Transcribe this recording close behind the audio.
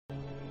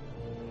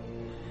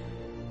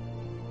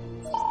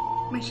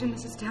Mission,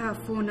 this is Tower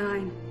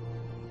 49.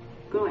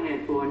 Go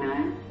ahead,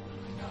 49.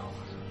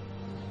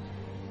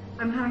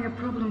 I'm having a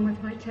problem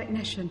with my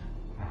technician.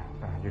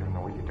 You don't know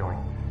what you're doing.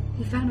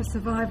 He found a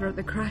survivor at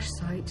the crash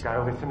site. You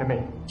gotta listen to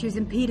me. She was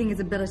impeding his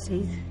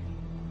abilities.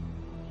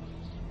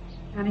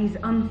 And he's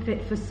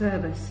unfit for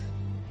service.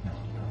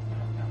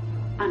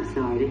 I'm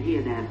sorry to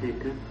hear that,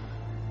 Victor.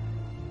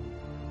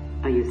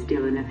 Are you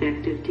still an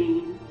effective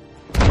team?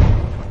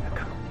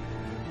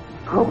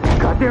 Oh,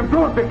 goddamn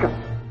door, Victor!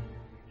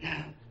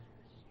 No.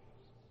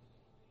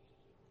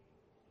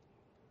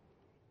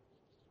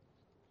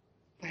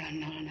 We are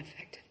not an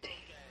effective team.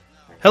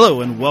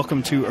 Hello and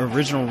welcome to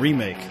Original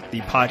Remake,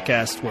 the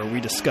podcast where we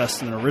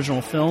discuss an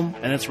original film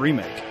and its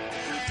remake.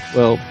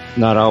 Well,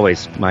 not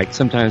always, Mike.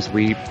 Sometimes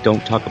we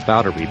don't talk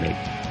about a remake.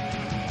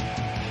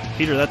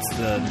 Peter, that's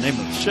the name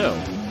of the show,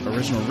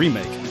 Original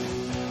Remake.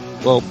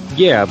 Well,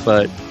 yeah,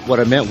 but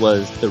what I meant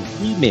was the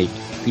remake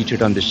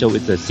featured on the show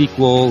is a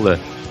sequel, a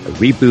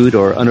reboot,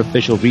 or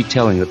unofficial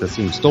retelling of the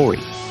same story.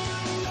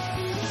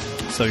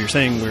 So you're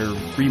saying we're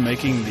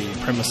remaking the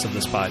premise of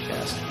this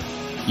podcast?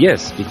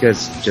 Yes,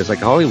 because just like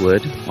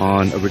Hollywood,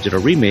 on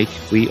Original Remake,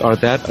 we are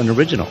that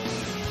unoriginal.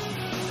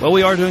 Well,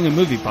 we are doing a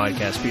movie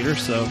podcast, Peter,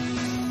 so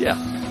yeah.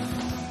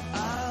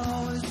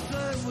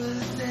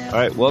 All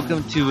right,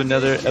 welcome to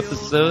another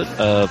episode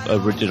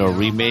of Original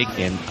Remake,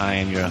 and I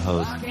am your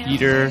host,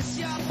 Peter,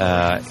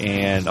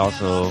 and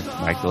also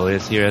Michael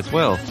is here as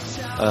well.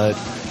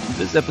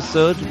 This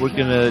episode, we're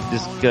going to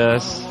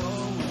discuss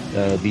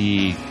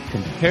the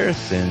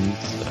comparisons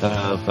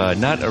of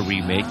not a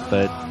remake,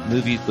 but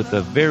movies with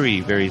a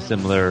very, very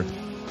similar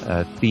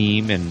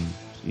theme and,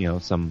 you know,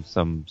 some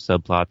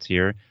subplots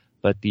here.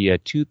 But the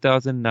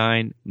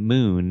 2009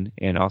 Moon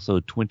and also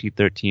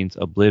 2013's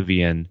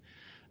Oblivion.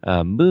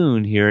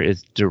 Moon here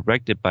is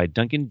directed by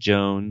Duncan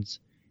Jones,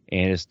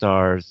 and it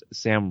stars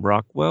Sam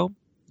Rockwell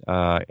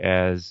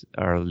as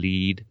our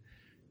lead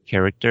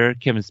character.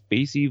 Kevin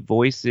Spacey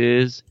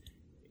voices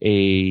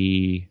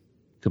a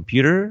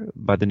computer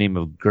by the name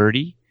of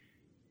Gertie,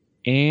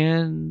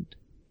 and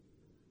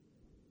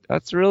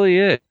that's really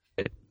it.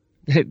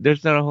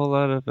 There's not a whole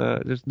lot of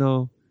there's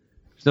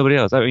nobody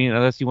else. I mean,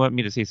 unless you want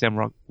me to say Sam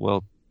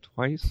Rockwell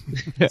twice.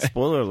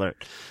 Spoiler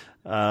alert.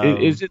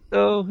 Is it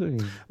though?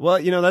 Well,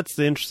 you know, that's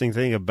the interesting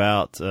thing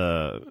about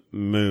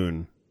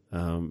Moon,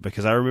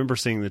 because I remember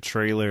seeing the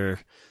trailer.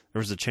 There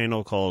was a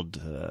channel called,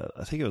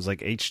 I think it was like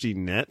HD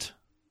Net,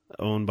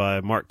 owned by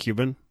Mark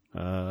Cuban,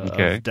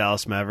 of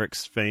Dallas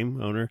Mavericks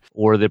fame, owner.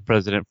 Or the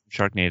president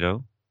from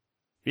Sharknado.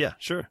 Yeah,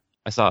 sure.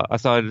 I saw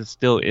a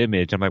still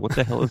image. I'm like, what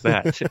the hell is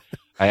that?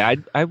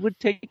 I would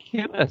take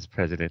him as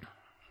president.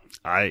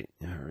 Right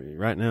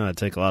now I'd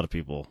take a lot of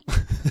people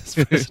as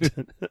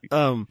president.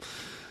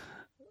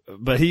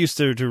 But he used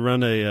to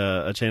run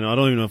a channel. I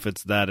don't even know if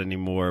it's that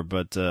anymore,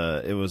 but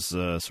it was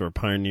sort of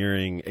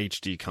pioneering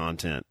HD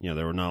content. You know,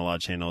 there were not a lot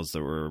of channels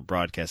that were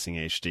broadcasting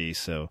HD.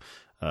 So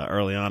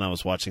early on, I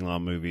was watching a lot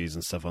of movies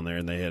and stuff on there,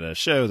 and they had a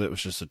show that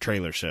was just a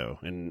trailer show.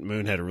 And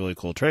Moon had a really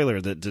cool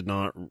trailer that did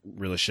not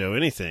really show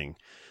anything.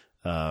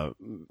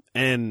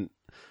 And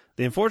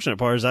the unfortunate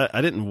part is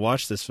I didn't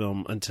watch this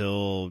film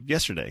until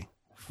yesterday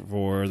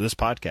for this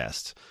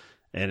podcast.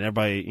 And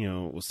everybody, you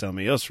know, was telling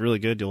me, oh, it's really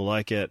good, you'll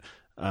like it.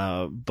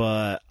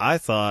 But I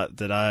thought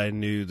that I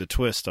knew the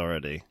twist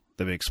already,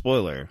 the big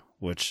spoiler,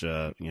 which,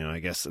 you know, I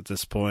guess at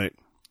this point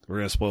we're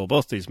going to spoil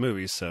both these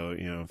movies. So,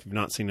 you know, if you've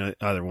not seen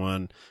either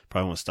one,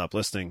 probably want to stop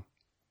listening.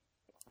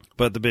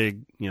 But the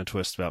big, you know,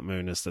 twist about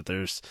Moon is that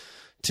there's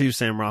two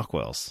Sam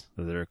Rockwells.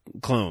 They're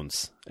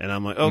clones. And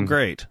I'm like, oh,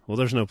 great. Well,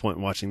 there's no point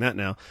in watching that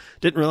now.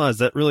 Didn't realize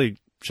that really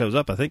shows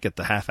up, I think, at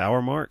the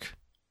half-hour mark.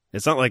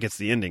 It's not like it's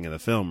the ending of the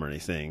film or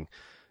anything.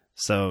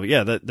 So,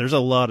 yeah, there's a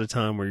lot of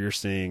time where you're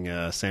seeing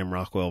Sam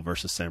Rockwell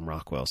versus Sam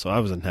Rockwell. So I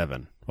was in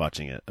heaven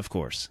watching it, of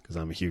course, because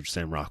I'm a huge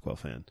Sam Rockwell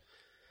fan.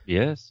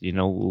 Yes, you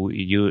know,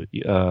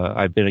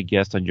 I've been a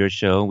guest on your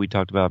show. We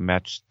talked about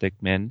Matchstick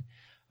Men.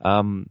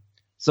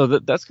 So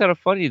that's kind of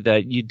funny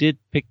that you did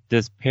pick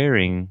this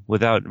pairing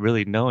without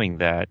really knowing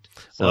that.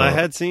 So, well, I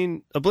had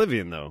seen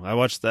Oblivion, though. I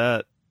watched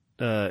that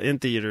in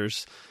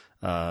theaters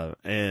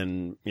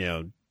and, you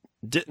know,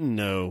 didn't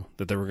know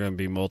that there were going to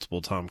be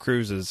multiple Tom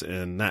Cruises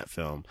in that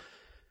film.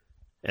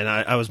 And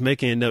I was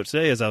making a note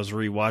today as I was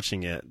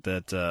rewatching it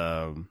that,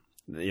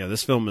 you know,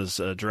 this film is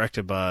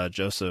directed by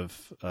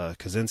Joseph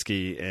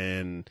Kosinski,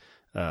 and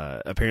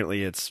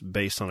apparently it's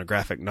based on a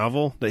graphic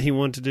novel that he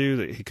wanted to do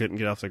that he couldn't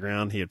get off the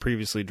ground. He had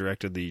previously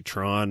directed the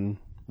Tron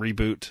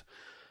reboot.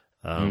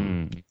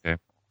 Okay.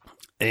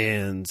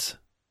 And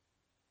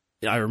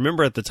I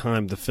remember at the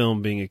time the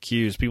film being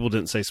accused, people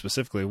didn't say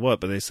specifically what,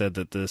 but they said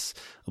that this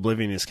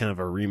Oblivion is kind of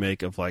a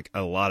remake of like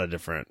a lot of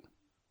different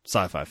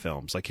sci-fi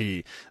films. Like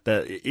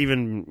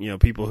even, you know,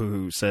 people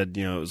who said,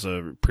 you know, it was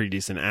a pretty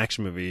decent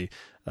action movie,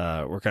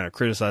 were kind of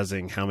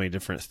criticizing how many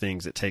different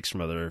things it takes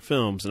from other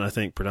films. And I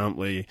think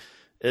predominantly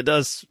it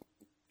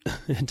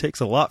takes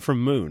a lot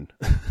from Moon.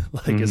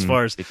 Like as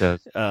far as,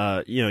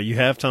 you know, you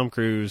have Tom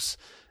Cruise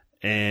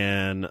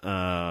and,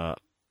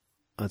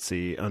 let's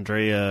see,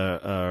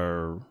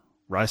 Andrea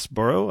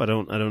Riceborough. I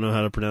don't know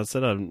how to pronounce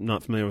that. I'm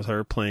not familiar with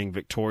her, playing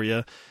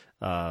Victoria.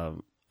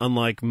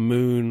 Unlike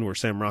Moon, where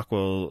Sam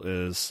Rockwell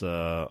is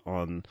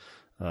on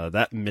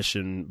that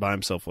mission by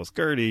himself with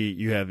Gertie,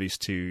 you have these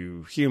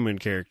two human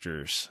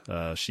characters.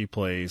 She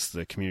plays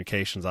the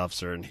communications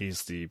officer, and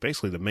he's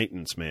basically the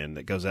maintenance man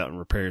that goes out and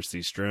repairs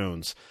these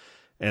drones.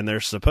 And they're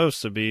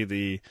supposed to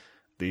be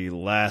the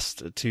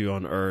last two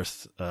on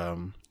Earth,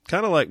 kind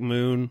of like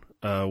Moon,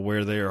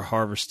 where they are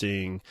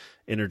harvesting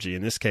energy.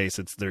 In this case,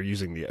 they're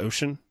using the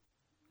ocean,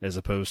 as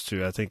opposed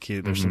to, I think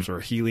there's some sort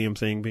of helium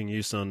thing being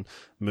used on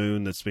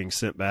Moon that's being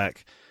sent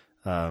back.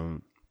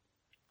 One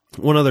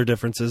other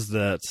difference is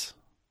that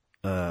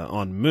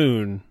on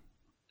Moon,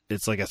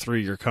 it's like a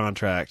 3-year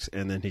contract,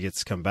 and then he gets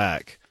to come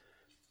back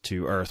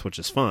to Earth, which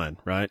is fine,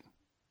 right?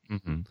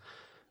 Mm-hmm.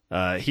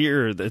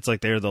 Here, it's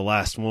like they're the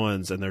last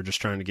ones, and they're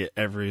just trying to get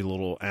every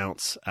little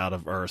ounce out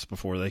of Earth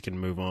before they can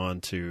move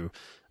on to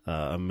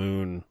a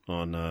moon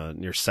on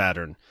near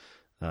Saturn.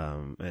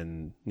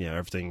 And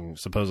everything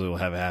supposedly will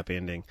have a happy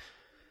ending.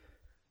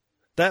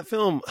 That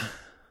film,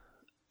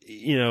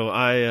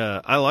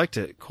 I liked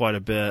it quite a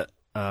bit.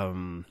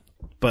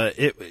 But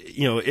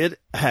it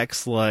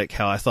acts like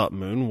how I thought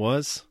Moon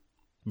was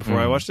before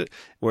I watched it.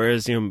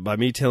 Whereas, by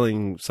me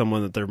telling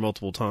someone that there are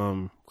multiple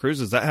Tom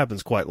Cruises, that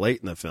happens quite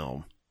late in the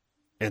film.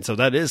 And so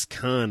that is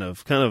kind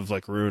of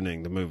like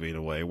ruining the movie in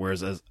a way.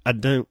 Whereas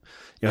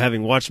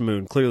having watched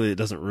Moon, clearly it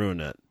doesn't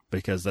ruin it,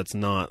 because that's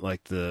not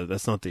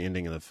the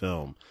ending of the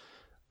film.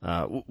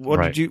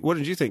 What did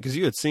you think? Because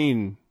you had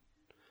seen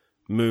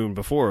Moon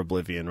before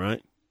Oblivion,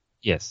 right?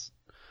 Yes.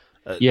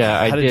 I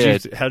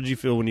did. How did you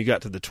feel when you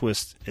got to the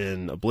twist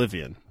in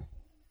Oblivion?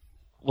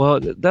 Well,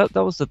 that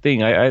was the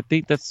thing. I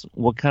think that's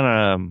what kind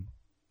of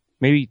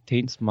maybe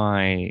taints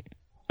my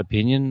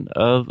opinion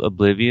of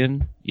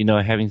Oblivion.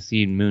 Having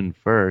seen Moon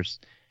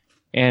first,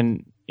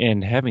 and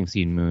having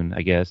seen Moon,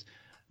 I guess.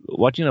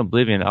 Watching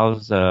Oblivion, I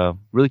was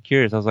really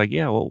curious. I was like,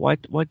 yeah, well, why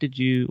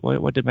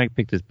did Mike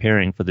pick this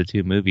pairing for the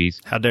two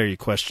movies? How dare you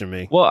question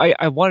me? Well,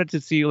 I wanted to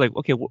see, like,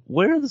 okay,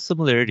 where are the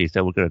similarities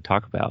that we're going to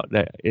talk about?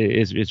 That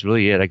is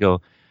really it. I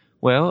go,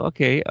 well,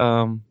 okay,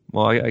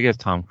 I guess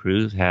Tom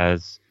Cruise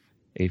has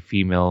a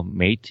female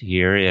mate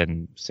here,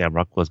 and Sam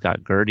Rockwell's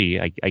got Gertie.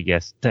 I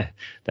guess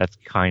that's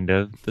kind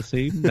of the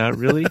same, not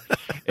really.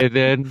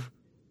 and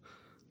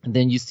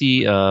then you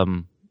see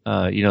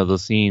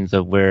those scenes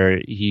of where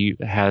he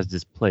has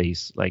this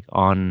place like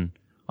on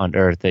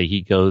Earth that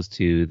he goes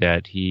to,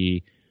 that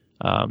he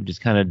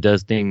just kind of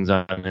does things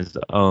on his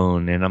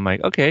own, and I'm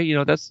like, okay,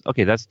 that's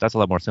a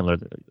lot more similar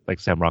to, like,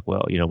 Sam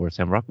Rockwell, where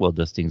Sam Rockwell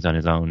does things on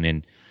his own,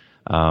 and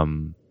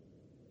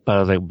but I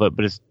was like, but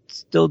it's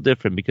still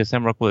different, because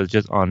Sam Rockwell is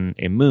just on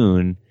a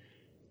moon,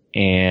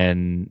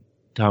 and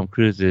Tom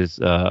Cruise is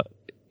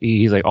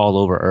he's like all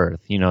over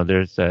Earth.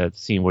 There's a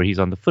scene where he's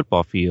on the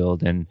football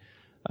field, and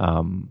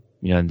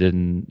and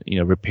then,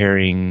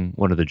 repairing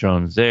one of the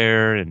drones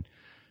there. And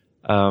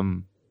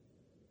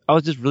I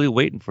was just really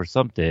waiting for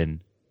something.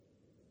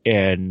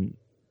 And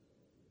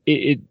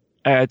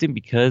I think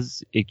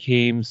because it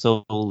came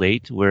so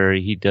late, where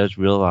he does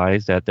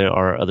realize that there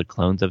are other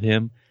clones of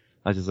him,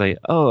 I was just like,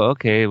 oh,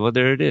 okay, well,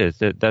 there it is.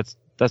 That's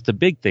the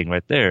big thing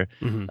right there.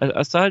 Mm-hmm.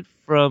 Aside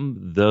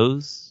from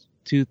those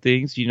two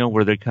things,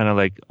 where they're kind of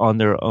like on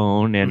their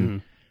own,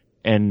 and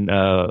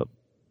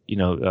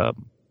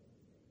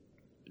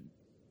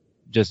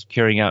just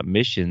carrying out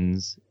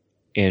missions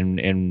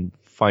and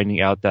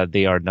finding out that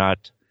they are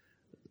not,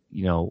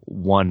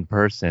 one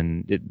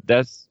person.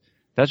 That's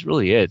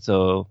really it.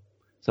 So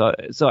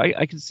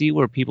I can see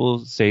where people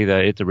say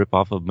that it's a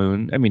ripoff of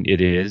Moon. I mean,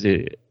 it is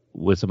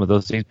with some of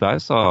those things, but I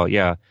saw,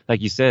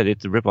 like you said,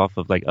 it's a ripoff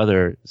of like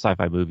other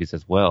sci-fi movies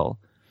as well.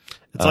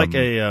 It's like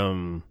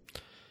a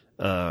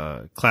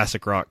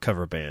classic rock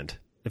cover band.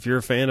 If you're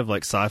a fan of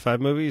like sci-fi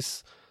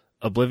movies,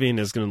 Oblivion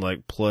is going to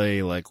like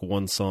play like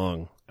one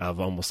song out of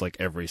almost like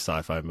every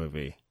sci-fi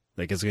movie.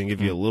 Like, it's going to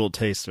give you a little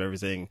taste of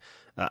everything.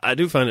 I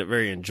do find it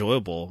very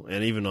enjoyable,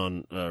 and even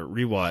on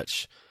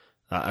rewatch,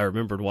 I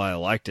remembered why I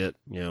liked it.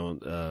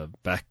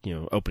 Back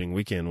opening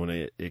weekend when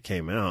it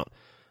came out.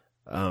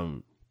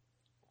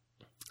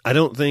 I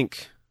don't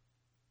think,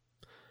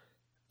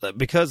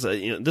 because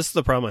this is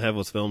the problem I have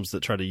with films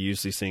that try to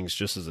use these things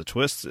just as a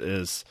twist,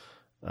 is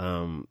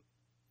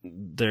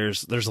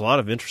there's a lot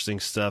of interesting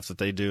stuff that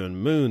they do in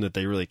Moon that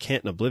they really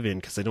can't in Oblivion,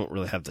 because they don't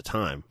really have the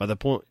time. By the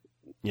point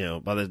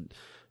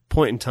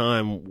in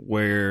time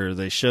where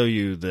they show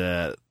you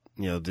that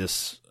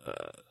this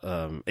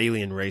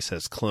alien race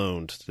has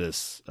cloned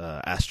this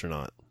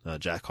astronaut,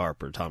 Jack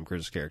Harper, Tom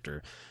Cruise's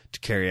character, to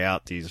carry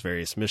out these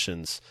various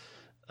missions,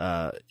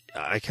 I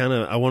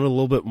want a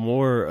little bit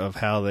more of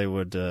how they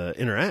would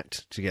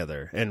interact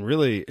together. And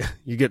really,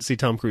 you get to see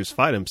Tom Cruise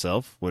fight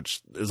himself, which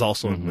is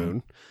also in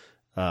Moon.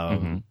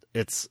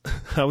 It's,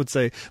 I would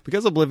say,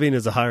 because Oblivion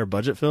is a higher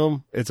budget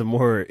film, it's a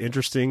more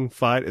interesting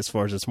fight as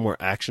far as it's more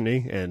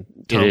actiony, and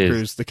Tom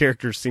Cruise, the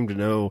characters seem to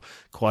know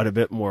quite a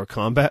bit more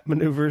combat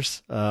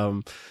maneuvers.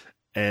 And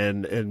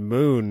in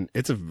Moon,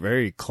 it's a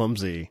very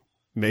clumsy,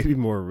 maybe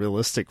more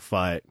realistic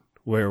fight,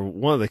 where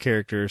one of the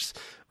characters,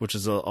 which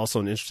is also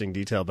an interesting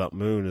detail about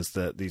Moon, is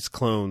that these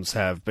clones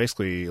have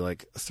basically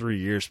like 3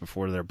 years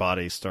before their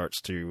body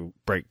starts to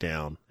break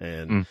down.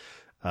 And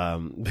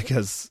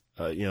because,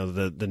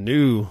 the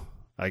new,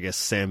 I guess,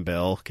 Sam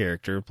Bell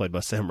character, played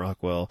by Sam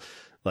Rockwell,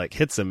 like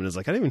hits him and is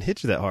like, I didn't even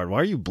hit you that hard. Why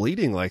are you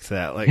bleeding like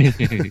that? Like,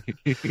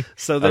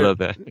 so I love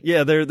that.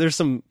 Yeah, there's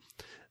some,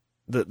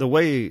 the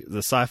way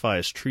the sci-fi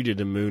is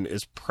treated in Moon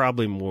is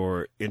probably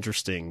more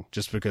interesting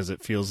just because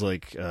it feels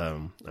like,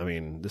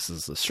 this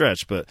is a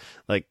stretch, but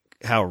like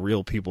how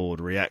real people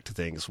would react to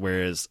things.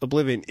 Whereas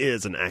Oblivion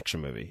is an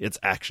action movie. It's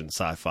action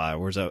sci-fi.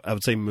 Whereas I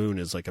would say Moon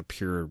is like a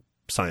pure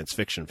science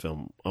fiction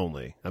film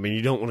only. I mean,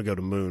 you don't want to go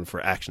to Moon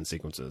for action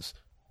sequences.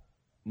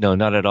 No,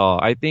 not at all.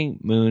 I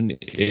think Moon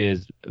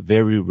is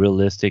very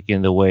realistic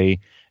in the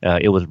way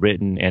it was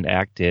written and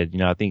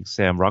acted. I think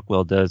Sam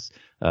Rockwell does,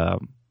 a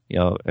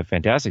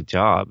fantastic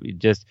job.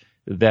 Just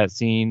that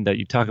scene that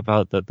you talk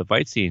about, the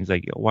fight scenes,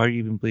 like, why are you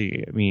even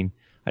bleeding? I mean,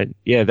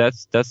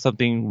 that's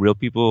something real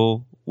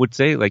people would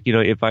say. Like,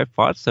 if I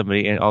fought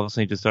somebody and all of a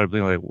sudden just started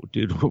bleeding, like,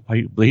 dude, why are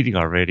you bleeding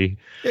already?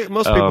 Yeah,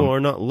 most people are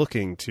not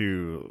looking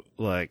to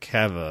like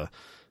have a,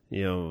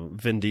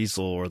 Vin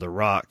Diesel or The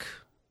Rock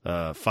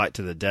fight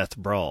to the death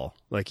brawl.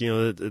 Like,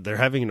 they're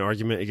having an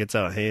argument, it gets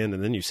out of hand,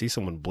 and then you see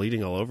someone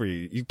bleeding all over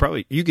you.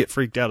 You get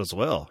freaked out as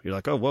well. You're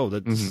like, oh, whoa,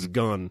 this is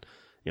gone.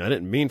 I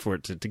didn't mean for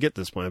it to get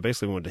this point. I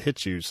basically wanted to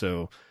hit you,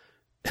 so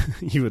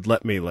you would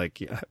let me,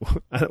 like,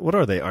 what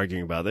are they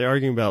arguing about? They're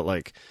arguing about,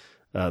 like,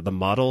 the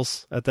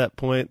models at that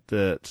point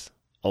that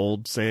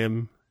old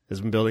Sam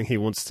has been building. He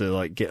wants to,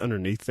 like, get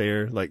underneath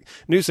there. Like,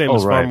 new Sam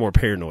is far more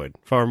paranoid,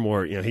 far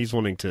more, he's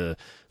wanting to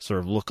sort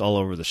of look all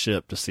over the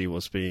ship to see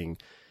what's being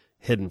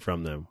hidden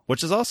from them,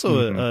 which is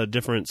also a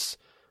difference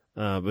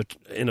but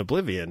in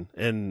Oblivion.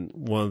 And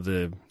one of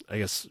the, I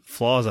guess,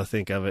 flaws I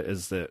think of it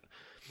is that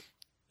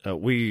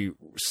we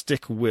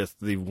stick with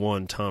the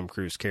one Tom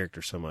Cruise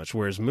character so much,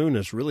 whereas Moon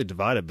is really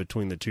divided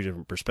between the two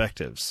different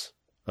perspectives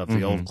of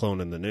the old clone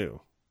and the new.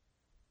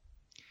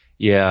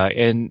 Yeah,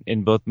 and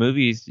in both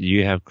movies,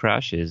 you have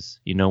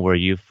crashes, where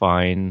you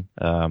find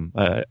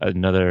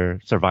another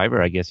survivor,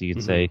 I guess you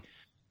could say,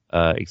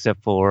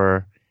 except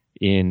for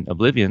in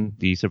Oblivion,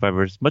 the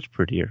survivor is much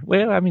prettier.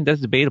 Well, I mean,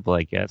 that's debatable,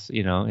 I guess. So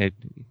you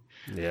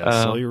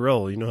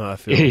roll. You know how I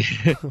feel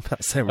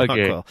about Sam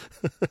Rockwell.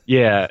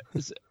 Yeah,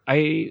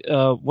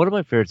 one of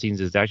my favorite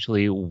scenes is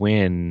actually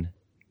when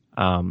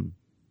the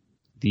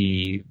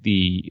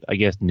I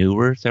guess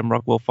newer Sam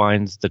Rockwell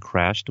finds the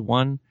crashed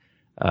one,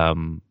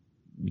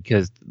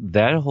 because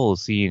that whole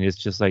scene is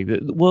just like,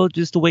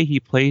 just the way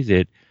he plays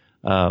it,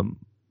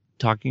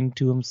 talking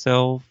to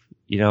himself,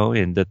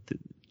 and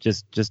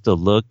just the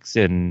looks,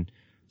 and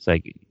it's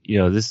like,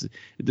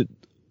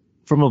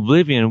 from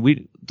Oblivion,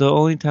 the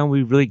only time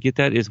we really get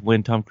that is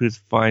when Tom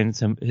Cruise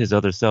finds his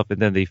other self,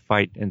 and then they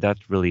fight, and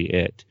that's really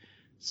it.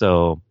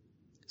 So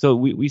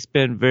we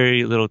spend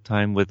very little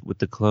time with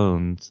the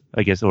clones,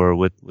 I guess, or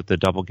with the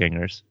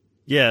doppelgangers.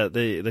 Yeah,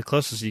 the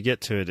closest you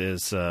get to it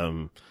is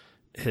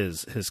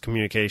his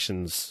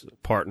communications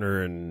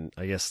partner and,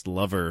 I guess,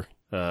 lover,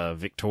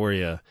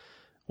 Victoria.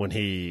 When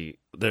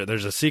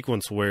there's a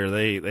sequence where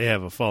they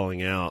have a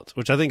falling out,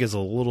 which I think is a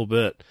little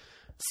bit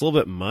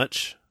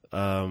much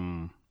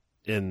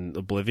in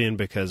Oblivion,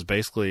 because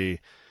basically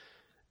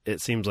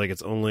it seems like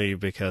it's only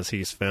because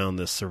he's found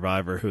this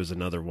survivor who's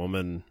another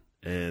woman,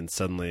 and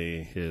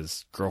suddenly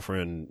his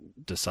girlfriend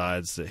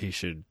decides that he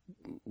should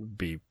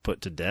be put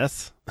to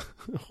death,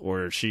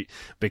 or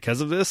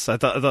because of this. I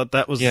thought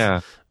that was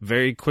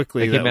very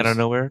quickly. They came out of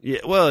nowhere. Yeah,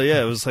 well,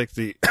 yeah, it was like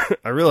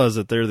I realized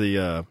that they're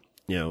the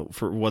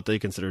for what they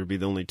consider to be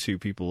the only two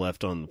people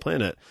left on the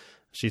planet.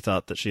 She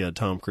thought that she had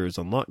Tom Cruise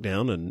on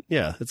lockdown, and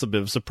yeah, it's a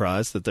bit of a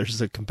surprise that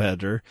there's a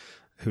competitor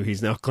who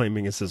he's now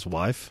claiming is his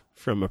wife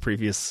from a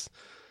previous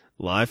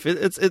life.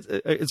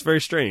 It's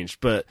very strange,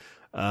 but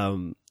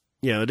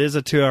it is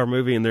a 2-hour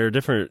movie, and there are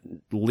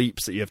different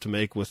leaps that you have to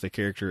make with the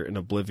character in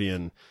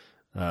Oblivion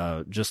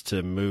just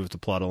to move the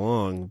plot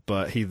along.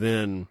 But he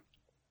then,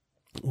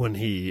 when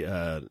he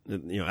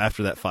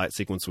after that fight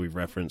sequence we've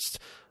referenced,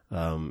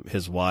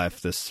 his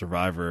wife, this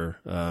survivor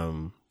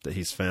that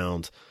he's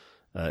found,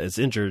 is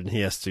injured, and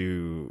he has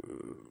to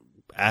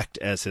act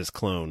as his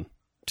clone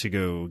to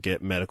go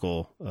get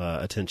medical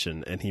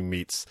attention, and he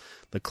meets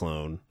the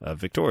clone,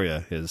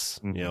 Victoria, his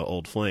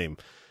old flame.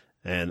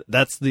 And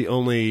that's the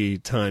only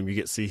time you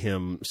get to see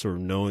him sort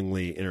of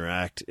knowingly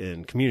interact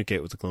and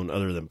communicate with the clone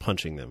other than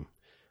punching them.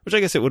 Which I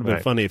guess it would have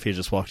been funny if he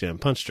just walked in and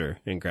punched her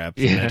and grabbed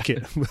the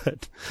medkit,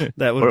 but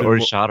that would have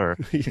been shot her.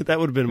 That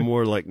would have been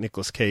more like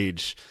Nicolas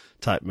Cage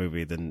type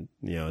movie than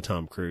a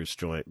Tom Cruise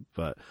joint.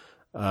 But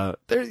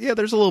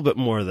there's a little bit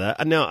more of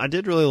that. Now, I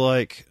did really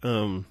like.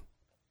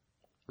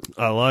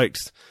 I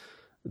liked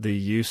the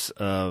use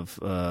of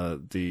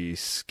the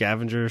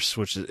scavengers,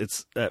 which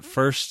it's at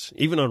first,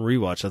 even on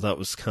rewatch, I thought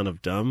was kind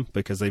of dumb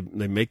because they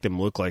make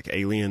them look like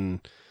alien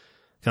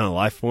kind of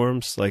life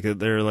forms. Like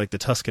they're like the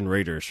Tusken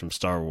Raiders from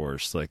Star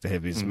Wars. Like they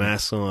have these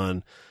masks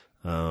on.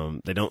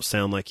 They don't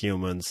sound like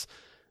humans.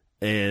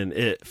 And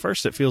at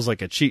first it feels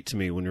like a cheat to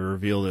me when you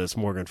reveal that it's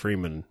Morgan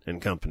Freeman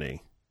and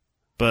company.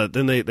 But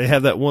then they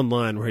have that one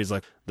line where he's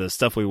like, the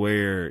stuff we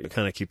wear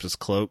kind of keeps us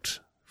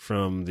cloaked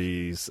from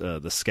these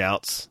the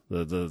scouts,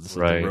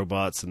 the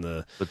robots and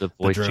with the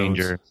voice drones.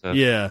 changer stuff.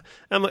 Yeah.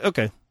 I'm like,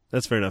 okay,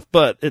 that's fair enough.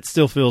 But it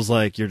still feels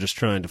like you're just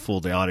trying to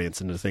fool the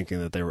audience into thinking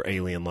that they were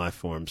alien life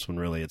forms when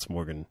really it's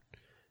Morgan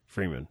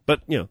Freeman.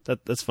 But,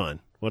 that's fine.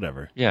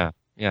 Whatever. Yeah.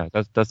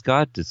 That's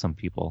God to some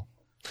people.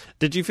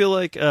 Did you feel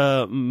like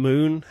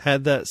Moon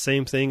had that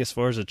same thing as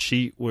far as a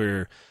cheat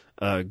where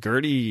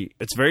Gertie,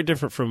 it's very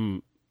different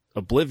from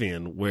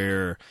Oblivion,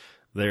 where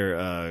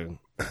they're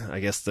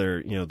I guess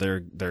their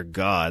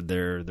god,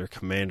 their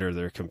commander,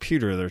 their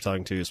computer they're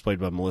talking to is played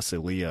by Melissa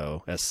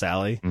Leo as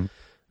Sally.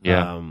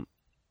 Yeah.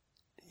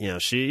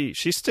 She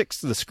sticks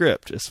to the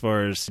script as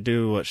far as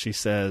do what she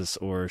says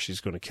or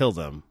she's going to kill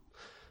them.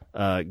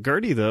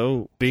 Gertie,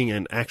 though, being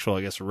an actual,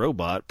 I guess,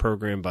 robot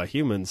programmed by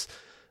humans,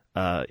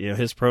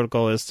 his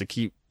protocol is to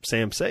keep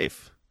Sam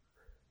safe.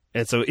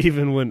 And so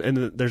even and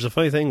there's a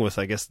funny thing with,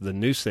 I guess, the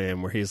new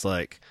Sam where he's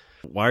like,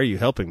 why are you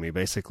helping me,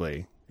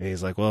 basically? And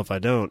he's like, well, if I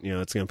don't,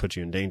 it's going to put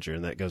you in danger,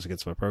 and that goes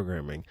against my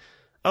programming.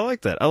 I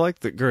like that. I like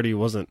that Gertie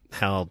wasn't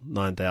HAL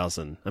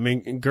 9000. I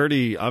mean,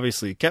 Gertie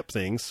obviously kept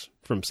things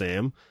from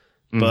Sam,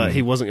 but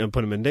he wasn't going to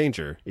put him in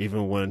danger,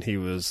 even when he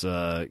was,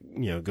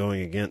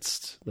 going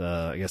against,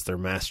 I guess, their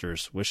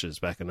master's wishes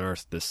back on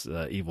Earth, this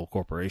evil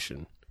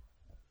corporation.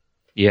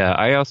 Yeah,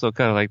 I also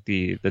kind of like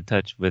the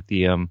touch with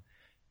the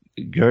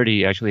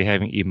Gertie actually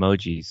having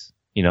emojis,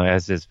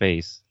 as his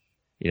face,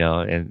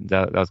 and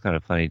that was kind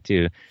of funny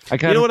too. I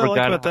kind of what I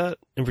like about that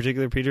in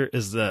particular, Peter,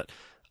 is that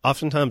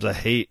oftentimes I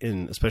hate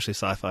in especially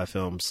sci-fi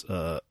films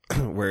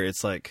where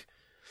it's like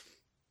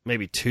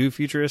maybe too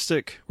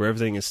futuristic, where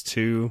everything is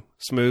too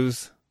smooth.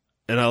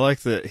 And I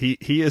like that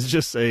he is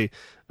just sort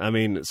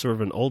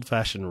of an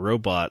old-fashioned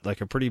robot,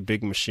 like a pretty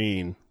big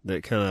machine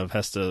that kind of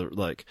has to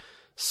like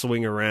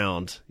swing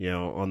around,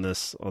 on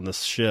this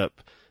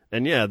ship.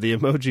 And yeah, the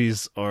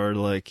emojis are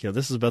like,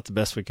 this is about the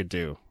best we could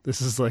do.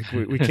 This is like,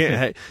 we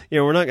can't,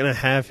 we're not going to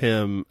have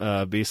him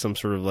be some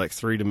sort of like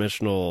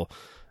three-dimensional,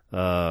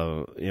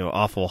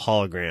 awful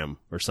hologram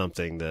or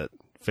something that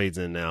fades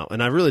in and out.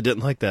 And I really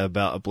didn't like that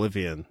about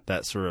Oblivion,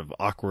 that sort of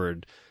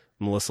awkward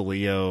Melissa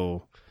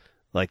Leo,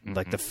 like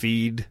the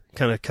feed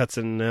kind of cuts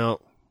in and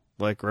out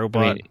like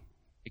robot.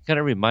 It kind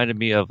of reminded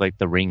me of like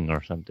The Ring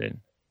or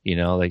something,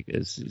 like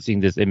seeing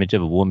this image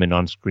of a woman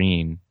on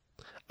screen.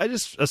 I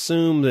just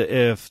assume that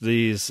if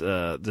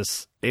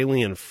this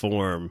alien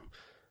form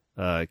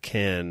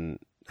can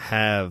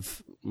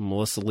have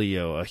Melissa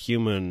Leo, a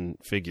human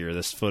figure,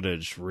 this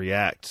footage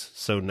react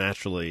so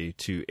naturally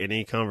to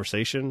any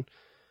conversation,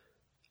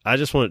 I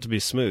just want it to be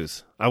smooth.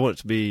 I want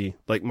it to be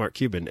like Mark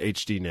Cuban,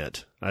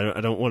 HDNet.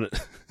 I don't want it.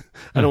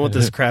 I don't want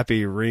this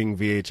crappy Ring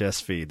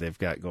VHS feed they've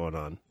got going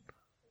on.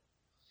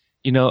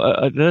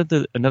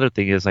 Another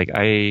thing is like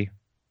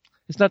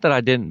it's not that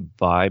I didn't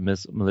buy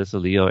Melissa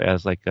Leo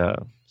as like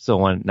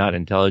someone not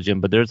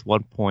intelligent, but there's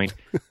one point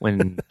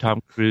when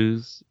Tom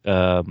Cruise,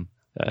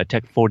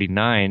 Tech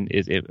 49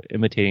 is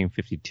imitating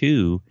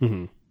 52,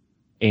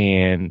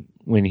 and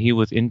when he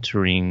was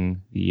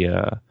entering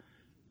the,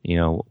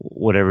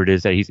 whatever it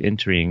is that he's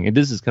entering, and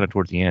this is kind of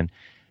towards the end,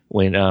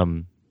 when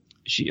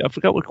I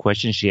forgot what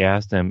question she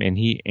asked him, and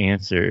he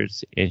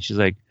answers, and she's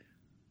like,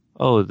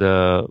 "Oh,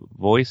 the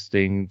voice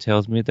thing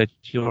tells me that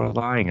you're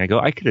lying." I go,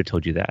 "I could have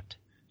told you that.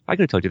 I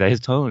could have told you that." His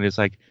tone is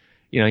like,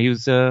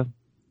 he's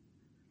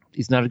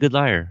not a good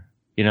liar,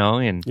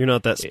 and you're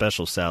not that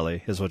special,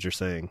 Sally, is what you're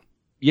saying.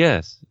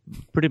 Yes,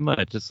 pretty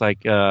much. It's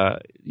like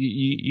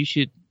you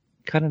should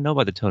kind of know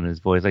by the tone of his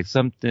voice. Like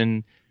some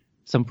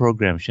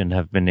program shouldn't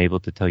have been able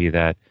to tell you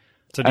that.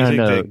 So do you think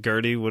that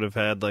Gertie would have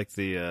had like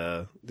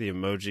the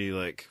emoji,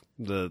 like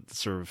the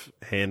sort of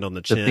hand on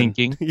the chin? The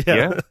thinking,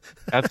 yeah,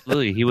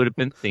 absolutely. He would have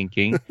been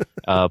thinking,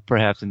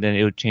 perhaps, and then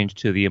it would change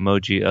to the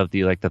emoji of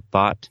the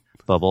thought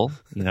bubble,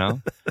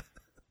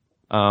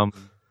 and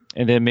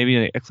then maybe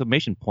an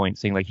exclamation point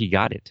saying like he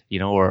got it,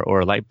 or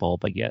a light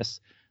bulb, I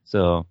guess.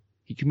 So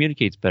he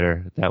communicates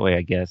better that way,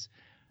 I guess.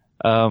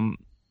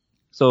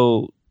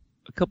 So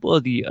a couple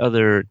of the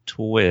other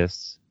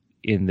twists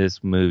in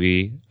this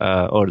movie,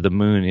 or the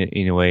Moon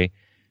anyway,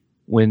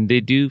 when they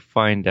do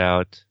find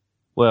out,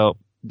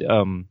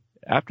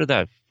 after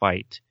that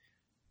fight,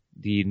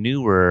 the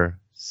newer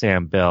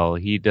Sam Bell,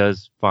 he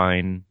does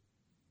find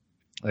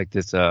like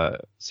this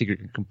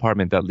secret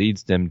compartment that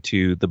leads them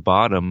to the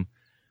bottom,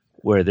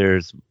 where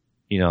there's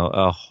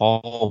a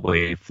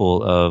hallway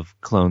full of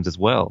clones as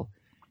well.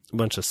 A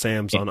bunch of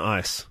Sams on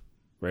ice,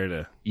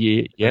 ready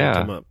to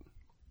come up.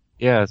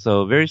 Yeah,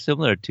 so very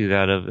similar to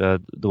that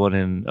of the one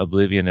in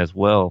Oblivion as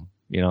well.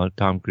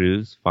 Tom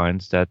Cruise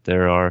finds that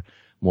there are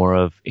more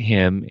of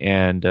him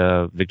and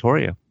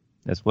Victoria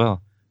as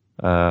well.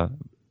 A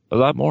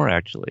lot more,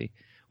 actually,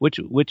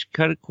 which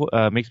kind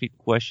of makes me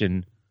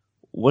question,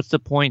 what's the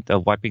point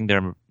of wiping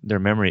their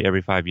memory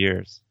every 5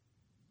 years?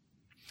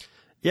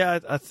 Yeah,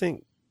 I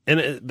think,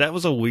 and that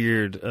was a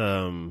weird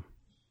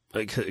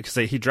because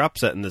he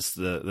drops that in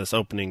this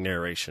opening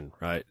narration,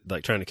 right?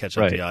 Like trying to catch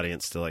up the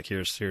audience to like,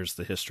 here's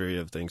the history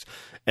of things.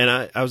 And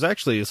I was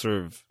actually sort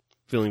of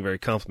feeling very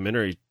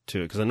complimentary to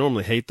it, because I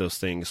normally hate those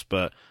things,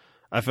 but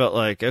I felt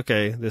like,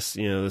 okay, this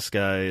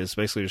guy is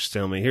basically just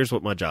telling me, here's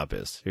what my job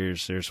is.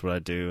 Here's what I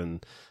do,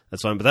 and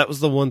that's fine. But that was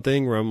the one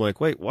thing where I'm like,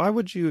 wait, why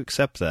would you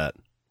accept that?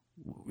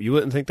 You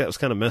wouldn't think that was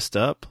kind of messed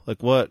up?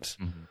 Like, what?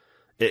 Mm-hmm.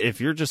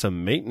 If you're just a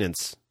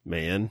maintenance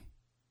man,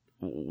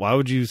 why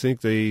would you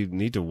think they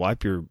need to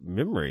wipe your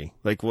memory?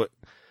 Like, what?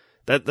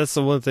 That's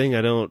the one thing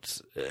I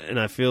don't, and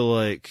I feel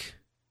like,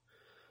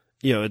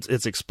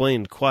 it's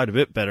explained quite a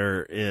bit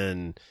better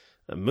in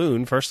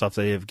Moon. First off,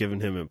 they have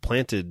given him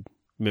implanted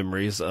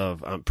memories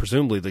of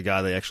presumably the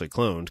guy they actually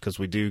cloned, because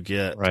we do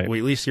get, we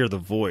at least hear the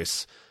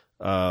voice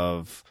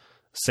of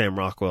Sam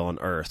Rockwell on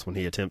Earth when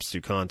he attempts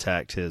to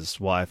contact his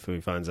wife, who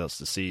he finds out is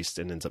deceased,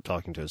 and ends up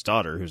talking to his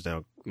daughter, who's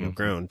now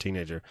grown,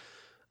 teenager.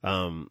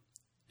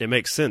 It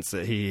makes sense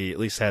that he at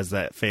least has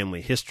that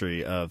family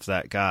history of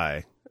that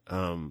guy.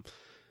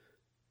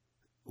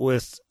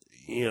 With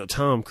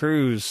Tom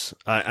Cruise,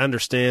 I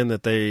understand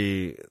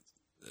that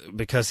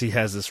because he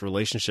has this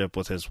relationship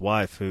with his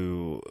wife,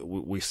 who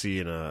we see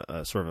in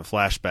a sort of a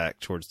flashback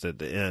towards the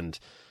end,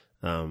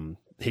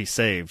 he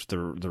saved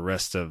the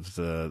rest of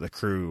the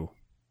crew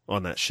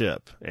on that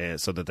ship,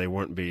 and so that they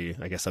wouldn't be,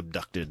 I guess,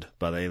 abducted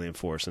by the alien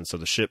force. And so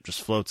the ship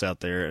just floats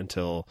out there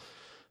until,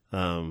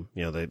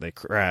 they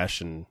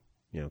crash, and,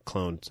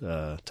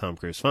 cloned Tom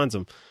Cruise finds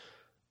them.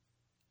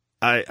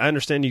 I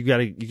understand you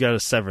gotta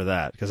sever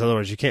that, because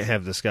otherwise you can't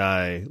have this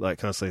guy like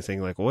constantly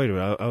thinking like, well, wait a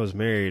minute, I was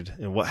married,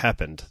 and what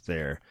happened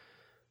there?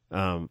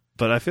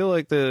 But I feel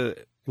like the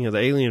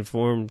alien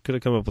form could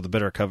have come up with a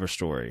better cover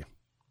story.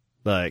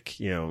 Like,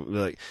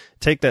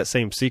 take that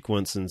same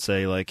sequence and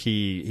say, like,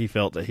 he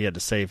felt that he had to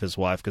save his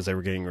wife because they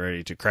were getting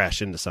ready to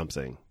crash into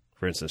something,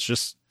 for instance.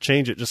 Just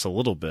change it just a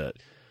little bit.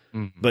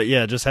 Mm-hmm. But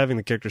yeah, just having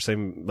the character say,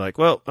 like,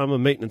 well, I'm a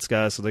maintenance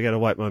guy, so they got to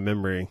wipe my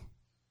memory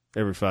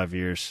every 5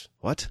 years.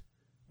 What?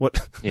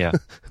 Yeah.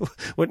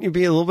 Wouldn't you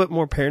be a little bit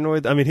more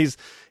paranoid? I mean,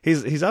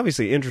 he's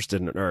obviously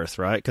interested in Earth,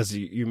 right? Because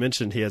you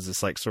mentioned he has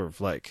this like sort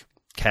of like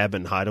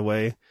cabin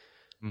hideaway.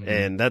 Mm-hmm.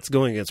 And that's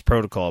going against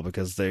protocol,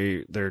 because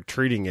they're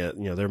treating it,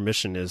 their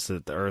mission is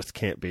that the Earth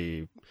can't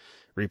be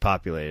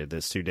repopulated.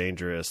 It's too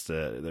dangerous.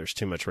 There's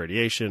too much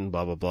radiation,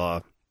 blah, blah,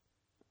 blah.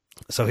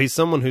 So he's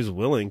someone who's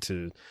willing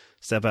to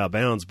step out of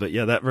bounds. But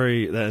yeah, that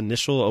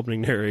initial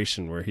opening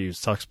narration where he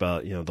talks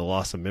about, the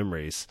loss of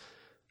memories,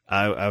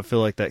 I feel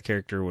like that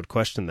character would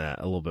question that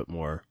a little bit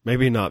more.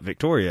 Maybe not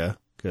Victoria,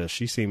 because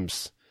she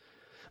seems,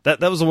 that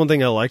was the one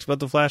thing I liked about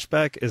the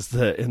flashback, is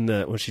that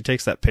when she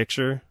takes that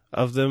picture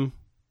of them,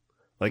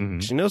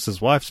 like, she knows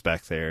his wife's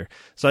back there.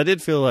 So I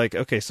did feel like,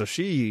 okay, so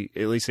she,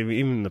 at least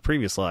even in the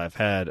previous life,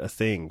 had a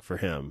thing for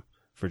him,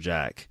 for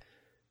Jack.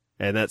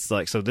 And that's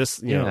like, so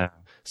this,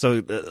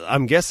 so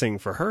I'm guessing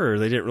for her,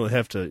 they didn't really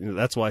have to,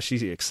 that's why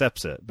she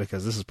accepts it,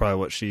 because this is probably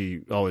what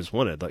she always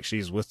wanted. Like,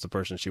 she's with the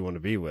person she wanted to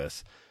be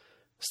with.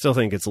 Still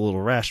think it's a little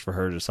rash for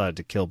her to decide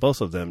to kill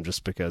both of them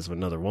just because of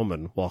another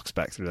woman walks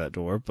back through that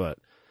door. But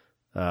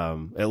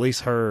at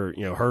least her,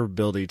 her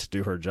ability to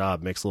do her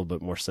job makes a little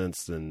bit more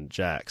sense than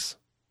Jack's.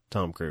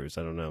 Tom Cruise,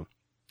 I don't know.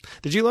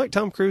 Did you like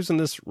Tom Cruise in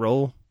this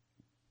role?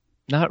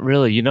 Not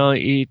really.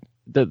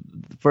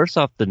 First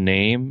off, the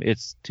name,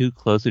 it's too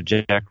close to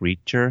Jack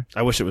Reacher.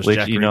 I wish it was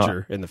Jack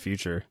Reacher in the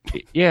future.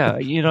 Yeah,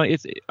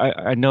 it's.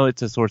 I know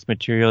it's a source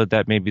material.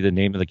 That may be the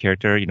name of the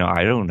character.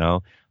 I don't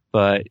know.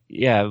 But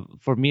yeah,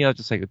 for me, I was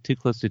just like too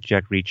close to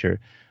Jack Reacher.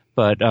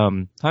 But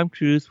Tom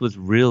Cruise was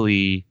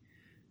really,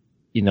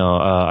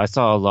 I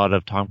saw a lot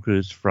of Tom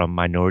Cruise from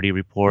Minority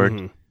Report.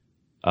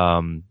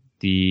 Mm-hmm.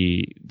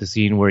 The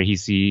scene where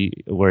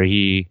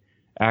he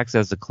acts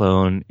as a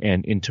clone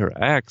and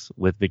interacts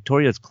with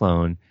Victoria's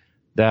clone,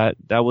 that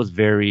was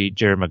very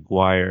Jerry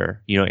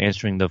Maguire,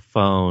 answering the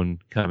phone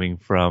coming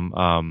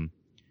from,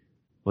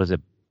 was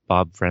it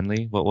Bob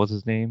Friendly? What was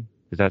his name?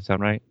 Does that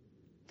sound right?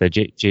 The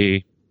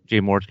Jay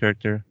Moore's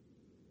character?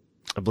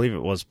 I believe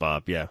it was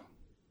Bob. Yeah.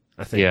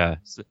 I think. Yeah.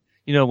 So,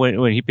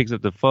 when he picks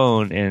up the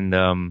phone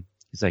and,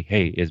 he's like,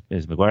 hey,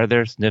 is Maguire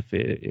there? Sniff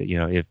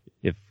it,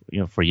 if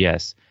for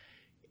yes.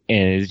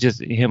 And it's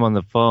just him on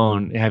the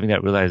phone having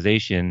that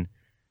realization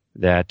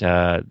that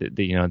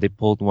they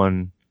pulled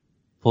one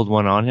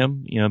on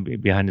him,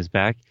 behind his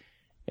back,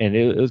 and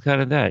it was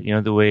kind of that,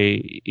 the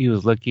way he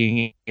was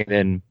looking, and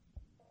then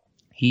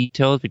he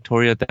tells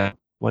Victoria that,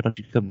 why don't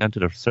you come down to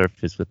the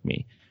surface with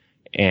me?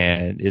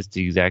 And it's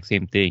the exact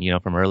same thing,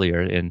 from earlier.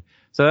 And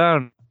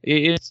so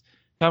it's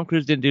Tom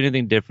Cruise didn't do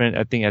anything different.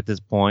 I think at this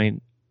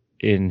point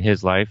in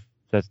his life,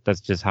 that's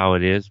just how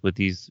it is with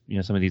these,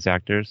 some of these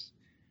actors.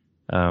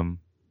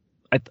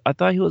 I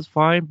thought he was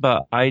fine,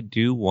 but I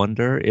do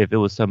wonder if it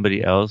was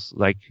somebody else,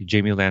 like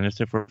Jamie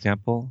Lannister, for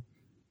example,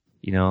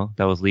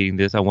 that was leading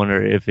this. I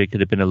wonder if it could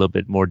have been a little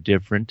bit more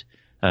different,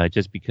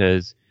 just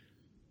because,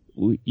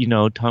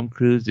 Tom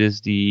Cruise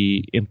is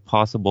the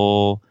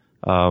impossible,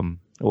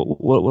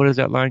 what is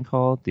that line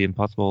called? The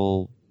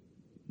impossible,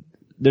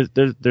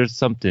 there's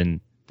something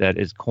that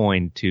is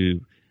coined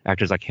to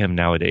actors like him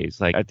nowadays.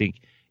 Like, I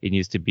think it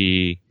needs to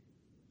be,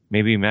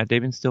 maybe Matt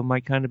Damon still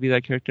might kind of be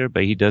that character,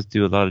 but he does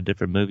do a lot of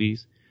different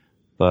movies.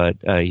 But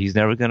he's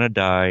never going to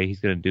die. He's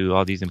going to do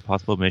all these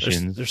impossible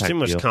missions. There's too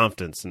much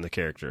confidence in the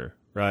character,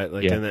 right?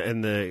 Like,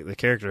 and the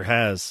character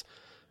has,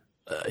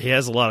 he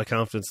has a lot of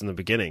confidence in the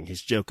beginning.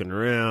 He's joking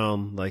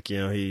around, like, you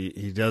know,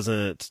 he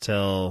doesn't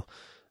tell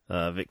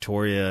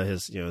Victoria,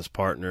 his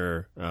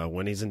partner,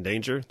 when he's in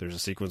danger. There's a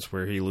sequence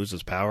where he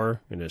loses power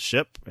in his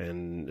ship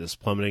and is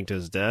plummeting to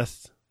his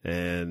death.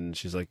 And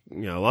she's like,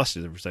 you know, I lost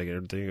you there for a second.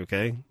 Everything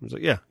okay? He's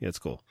like, yeah, it's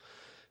cool.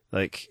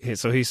 Like,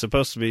 so he's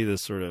supposed to be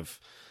this sort of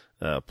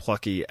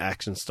plucky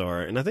action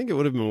star, and I think it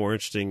would have been more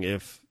interesting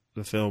if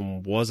the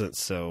film wasn't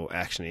so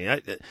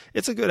actiony.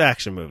 It's a good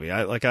action movie.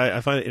 I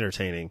find it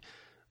entertaining,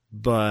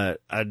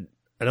 but I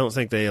don't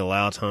think they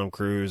allow Tom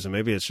Cruise, and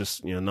maybe it's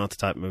just, you know, not the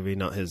type of movie,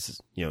 not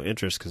his, you know,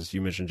 interest, because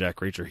you mentioned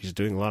Jack Reacher. He's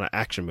doing a lot of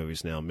action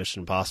movies now,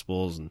 Mission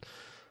Impossibles, and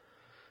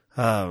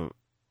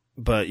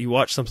but you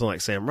watch something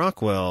like Sam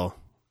Rockwell,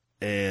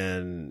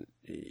 and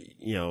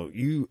you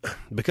know,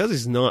 because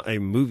he's not a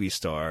movie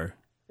star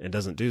and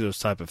doesn't do those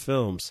type of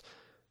films,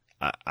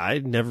 I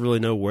never really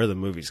know where the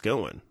movie's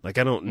going. Like,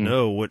 I don't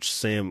know which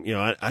Sam, you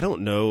know, I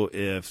don't know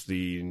if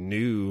the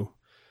new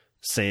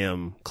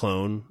Sam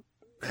clone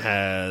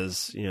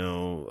has, you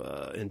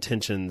know,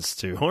 intentions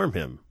to harm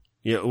him.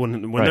 You know,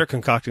 when they're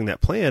concocting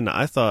that plan,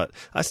 I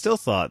still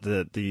thought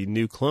that the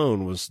new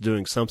clone was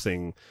doing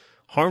something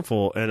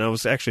harmful, and I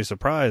was actually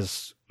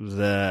surprised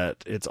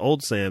that it's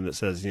old Sam that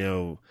says, you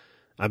know,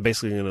 I'm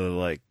basically going to,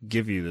 like,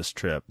 give you this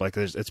trip. Like,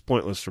 it's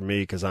pointless for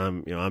me because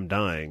I'm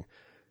dying.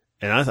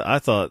 And I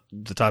thought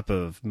the type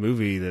of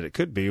movie that it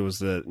could be was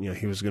that, you know,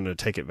 he was going to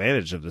take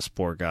advantage of this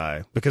poor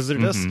guy, because they're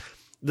just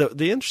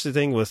the interesting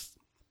thing with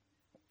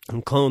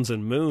Clones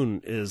and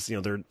Moon is, you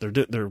know,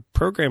 they're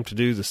programmed to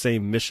do the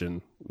same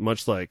mission,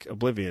 much like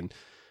Oblivion,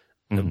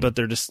 but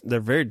they're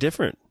very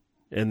different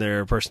in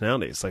their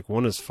personalities. Like,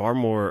 one is far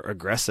more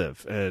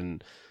aggressive,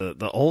 and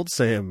the old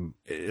Sam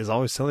is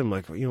always telling him,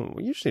 like, you know,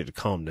 you just need to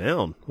calm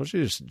down. Why don't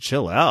you just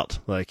chill out?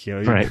 Like, you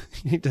know, you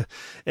need to,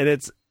 and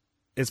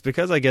it's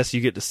because I guess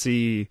you get to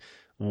see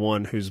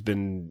one who's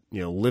been, you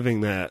know,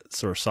 living that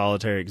sort of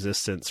solitary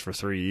existence for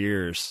 3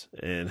 years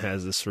and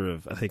has this sort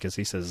of, I think, as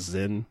he says,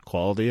 Zen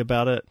quality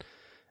about it.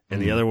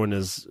 And the other one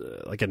is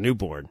like a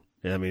newborn.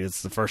 I mean,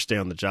 it's the first day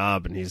on the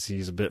job, and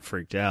he's a bit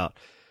freaked out.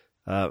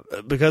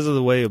 Because of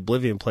the way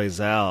Oblivion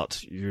plays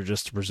out, you're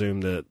just to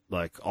presume that,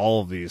 like,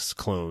 all of these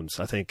clones,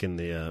 I think in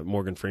the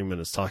Morgan Freeman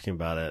is talking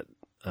about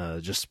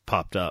it, just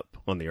popped up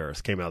on the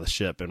Earth, came out of the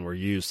ship, and were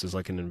used as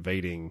like an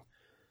invading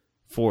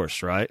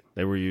force, right?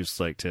 They were used,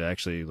 like, to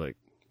actually, like,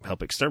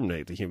 help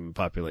exterminate the human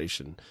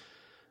population.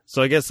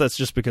 So I guess that's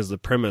just because the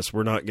premise,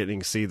 we're not getting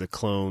to see the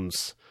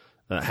clones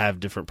have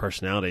different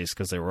personalities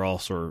because they were all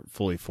sort of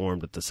fully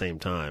formed at the same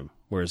time.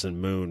 Whereas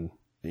in Moon,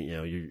 you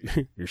know,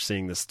 you're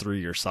seeing this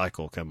 3-year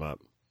cycle come up.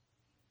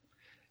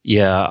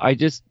 Yeah, I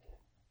just,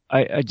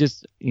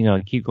 you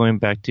know, keep going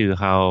back to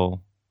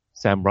how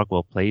Sam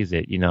Rockwell plays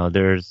it. You know,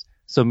 there's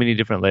so many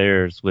different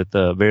layers with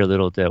very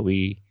little that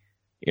we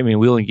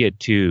only get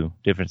 2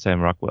 different Sam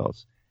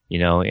Rockwells, you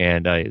know,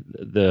 and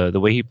the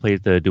way he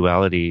plays the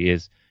duality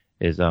is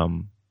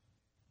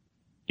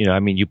you know, I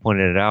mean, you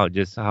pointed it out,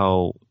 just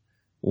how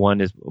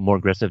one is more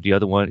aggressive, the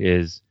other one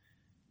is,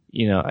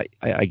 you know,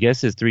 I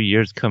guess his 3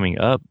 years coming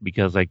up,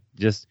 because, like,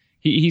 just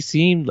he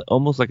seemed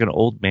almost like an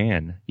old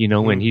man, you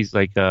know, when he's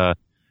like you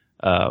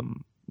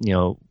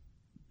know,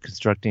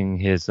 constructing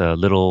his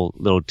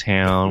little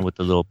town with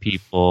the little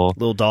people,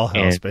 little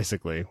dollhouse,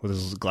 basically, with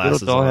his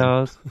glasses little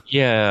dollhouse on.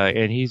 Yeah,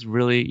 and he's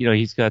really, you know,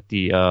 he's got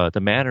the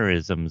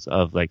mannerisms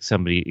of, like,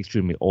 somebody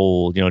extremely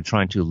old, you know,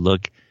 trying to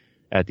look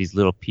at these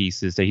little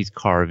pieces that he's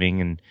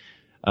carving, and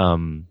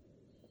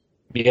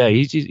yeah,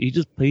 he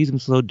just plays him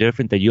so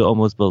different that you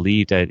almost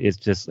believe that it's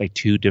just like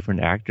 2 different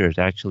actors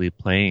actually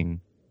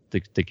playing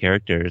the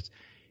characters.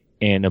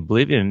 And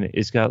Oblivion,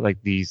 it's got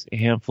like these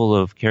handful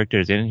of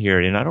characters in here,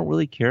 and I don't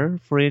really care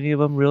for any of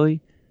them,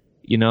 really.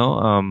 You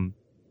know,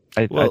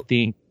 I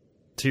think,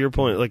 to your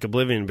point, like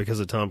Oblivion,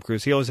 because of Tom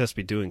Cruise, he always has to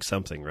be doing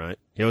something, right?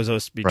 He always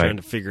has to be trying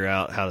to figure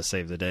out how to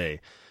save the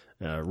day,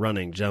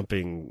 running,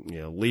 jumping,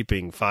 you know,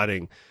 leaping,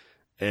 fighting.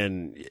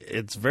 And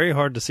it's very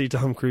hard to see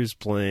Tom Cruise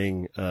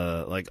playing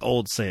like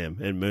old Sam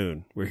in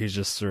Moon, where he's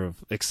just sort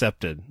of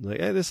accepted, like,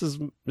 hey, this is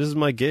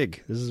my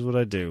gig, this is what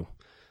I do.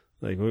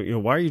 Like, you know,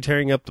 why are you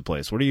tearing up the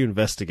place? What are you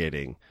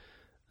investigating?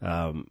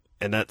 And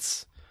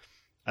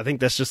I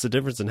think that's just the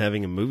difference in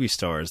having a movie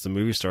star. Is the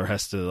movie star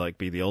has to, like,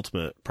 be the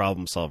ultimate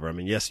problem solver. I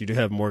mean, yes, you do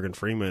have Morgan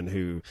Freeman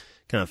who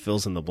kind of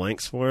fills in the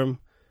blanks for him,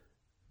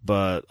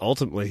 but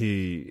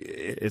ultimately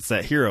it's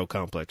that hero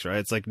complex, right?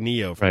 It's like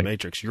Neo from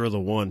Matrix. You're the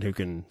one who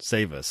can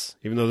save us.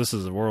 Even though this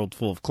is a world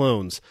full of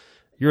clones,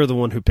 you're the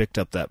one who picked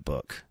up that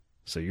book.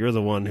 So you're the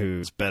one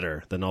who's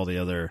better than all the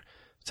other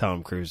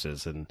Tom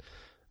Cruises. And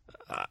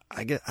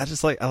I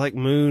like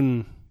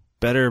Moon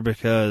better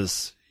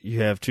because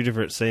you have 2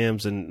 different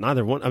Sams, and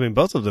neither one, I mean,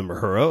 both of them are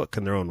heroic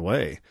in their own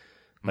way.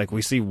 Like,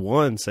 we see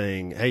one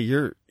saying, hey,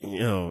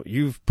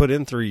 you've put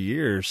in 3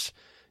 years,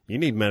 you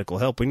need medical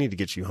help. We need to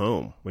get you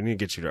home. We need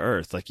to get you to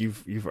Earth. Like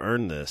you've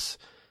earned this.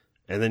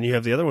 And then you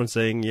have the other one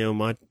saying, I'm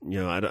not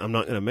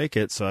going to make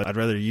it. So I'd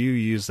rather you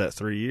use that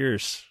 3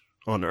 years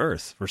on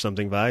Earth for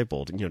something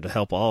valuable, to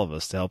help all of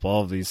us, to help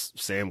all of these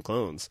Sam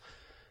clones.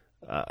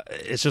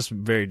 It's just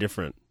very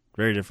different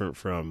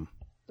from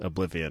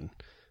Oblivion.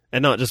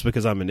 And not just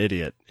because I'm an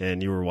idiot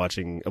and you were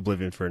watching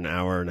Oblivion for an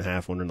hour and a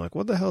half wondering like,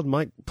 what the hell did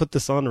Mike put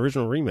this on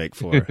original remake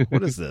for?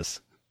 What is this?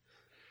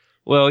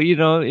 Well,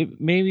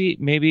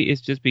 maybe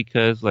it's just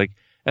because, like,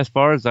 as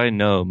far as I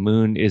know,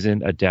 Moon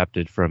isn't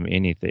adapted from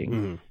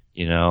anything,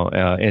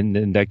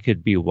 and that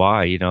could be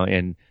why,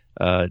 and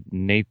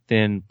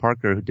Nathan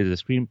Parker, who did the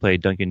screenplay,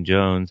 Duncan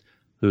Jones,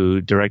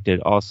 who directed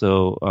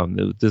also,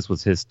 this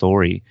was his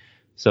story.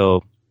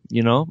 So,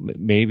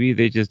 maybe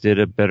they just did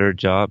a better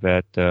job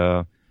at,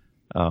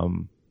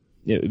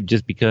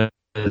 just because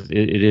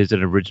it is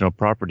an original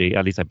property,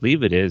 at least I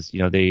believe it is,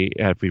 they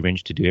have free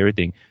range to do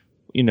everything.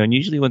 And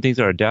usually when things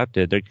are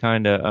adapted, they're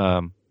kind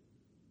of,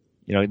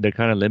 they're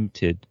kind of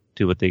limited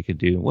to what they can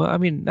do. Well, I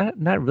mean,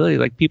 not really.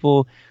 Like,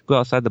 people go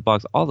outside the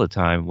box all the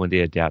time when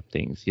they adapt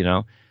things,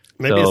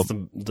 Maybe it's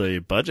the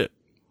budget.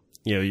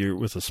 You're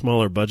with a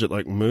smaller budget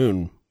like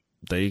Moon,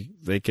 they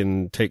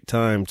can take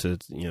time to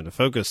to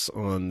focus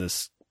on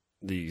this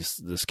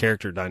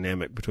character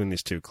dynamic between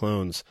these two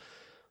clones.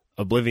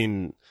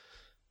 Oblivion,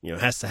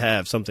 has to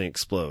have something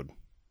explode,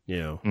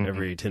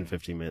 every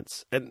 10-15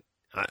 minutes. And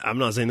I'm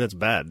not saying that's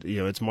bad.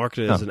 It's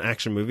marketed as an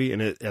action movie,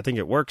 and I think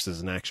it works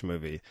as an action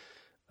movie.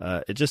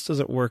 It just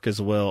doesn't work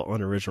as well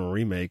on original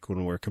remake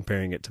when we're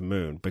comparing it to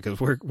Moon, because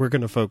we're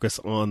going to focus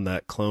on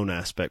that clone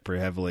aspect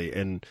pretty heavily,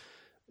 and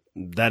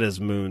that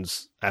is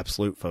Moon's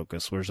absolute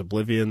focus. Whereas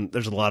Oblivion,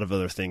 there's a lot of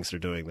other things they're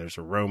doing. There's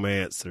a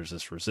romance, there's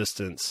this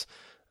resistance,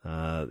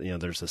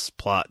 there's this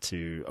plot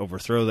to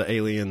overthrow the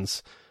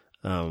aliens.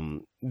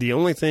 The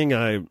only thing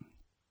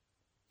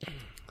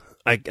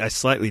I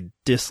slightly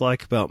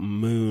dislike about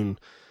Moon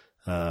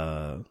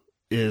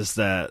is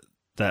that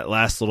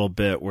last little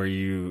bit where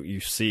you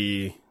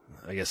see,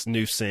 I guess,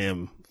 new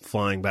Sam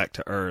flying back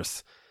to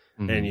Earth,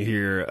 and you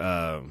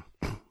hear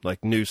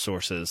like news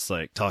sources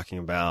like talking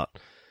about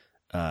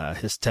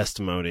his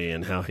testimony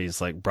and how he's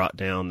like brought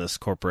down this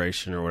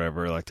corporation or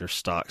whatever, like their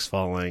stock's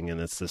falling and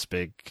it's this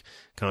big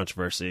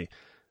controversy.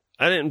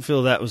 I didn't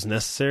feel that was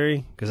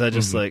necessary, because I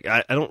just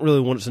I don't really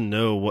want to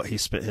know what he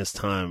spent his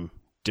time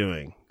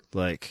doing.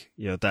 Like,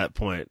 at that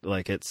point,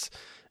 like, it's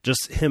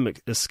just him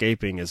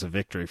escaping is a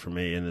victory for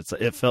me. And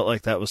it felt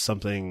like that was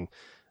something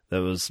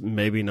that was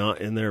maybe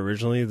not in there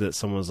originally, that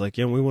someone was like,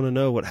 we want to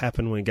know what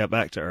happened when he got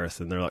back to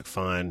Earth. And they're like,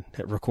 fine,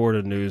 record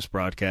a news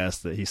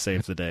broadcast that he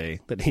saved the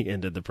day, that he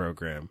ended the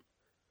program.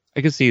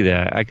 I could see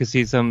that. I could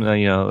see some,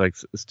 like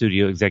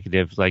studio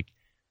executives like,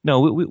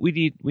 no,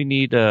 we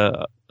need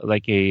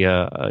like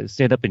a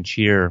stand up and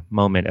cheer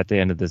moment at the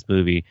end of this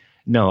movie.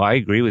 No, I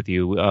agree with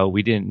you.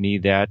 We didn't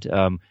need that.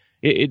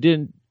 It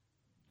didn't.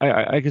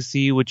 I could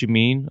see what you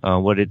mean.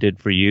 What it did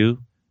for you,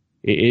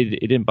 it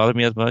didn't bother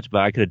me as much,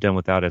 but I could have done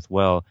without as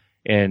well.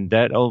 And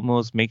that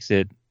almost makes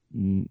it.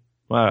 Well,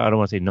 I don't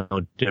want to say no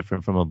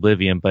different from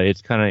Oblivion, but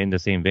it's kind of in the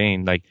same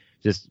vein. Like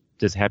just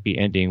this happy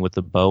ending with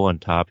the bow on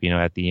top.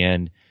 At the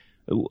end.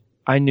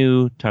 I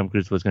knew Tom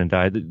Cruise was going to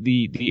die.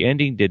 The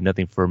ending did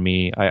nothing for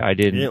me. I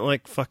didn't. You didn't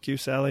like "Fuck You,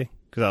 Sally"?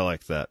 Because I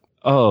liked that.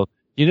 Oh,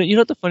 you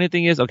know what the funny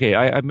thing is? Okay,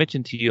 I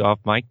mentioned to you off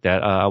mic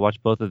that I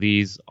watched both of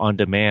these on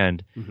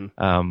demand via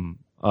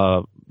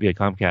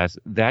Comcast.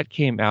 That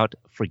came out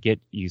 "Forget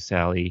You,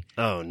 Sally."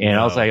 Oh no! And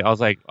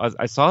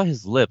I saw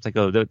his lips. I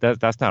go,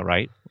 that's not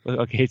right.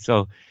 Okay,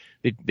 so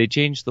they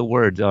changed the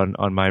words on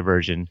my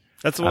version.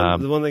 That's the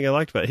one thing I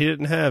liked about it. He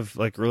didn't have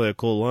like really a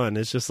cool line.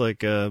 It's just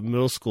like a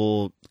middle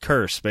school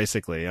curse,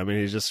 basically. I mean,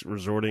 he's just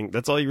resorting.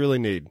 That's all you really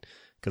need,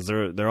 because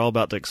they're all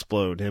about to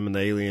explode. Him and the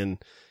alien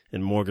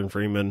and Morgan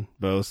Freeman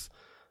both.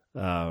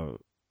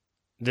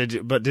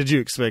 Did you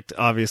expect,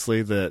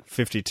 obviously, that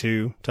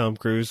 52 Tom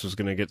Cruise was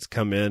going to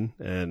come in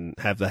and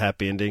have the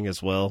happy ending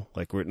as well?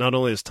 Like, not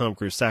only does Tom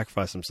Cruise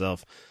sacrifice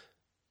himself,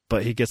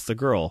 but he gets the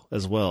girl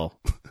as well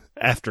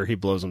after he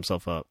blows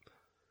himself up.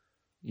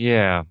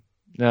 Yeah.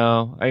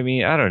 No, I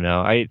mean, I don't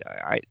know.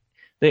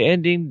 The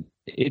ending,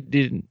 it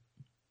didn't.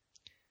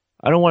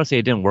 I don't want to say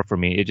it didn't work for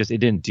me. It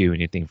didn't do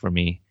anything for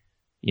me.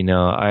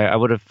 I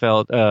would have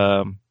felt.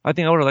 I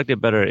think I would have liked it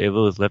better if it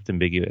was left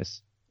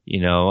ambiguous.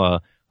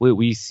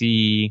 We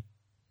see.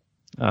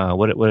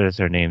 What is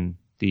her name?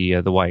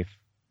 The wife.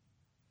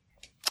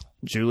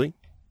 Julie.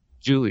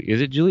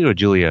 Is it Julie or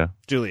Julia?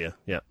 Julia.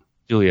 Yeah.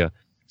 Julia.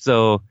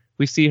 So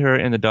we see her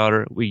and the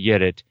daughter. We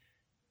get it,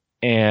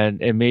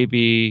 and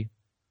maybe.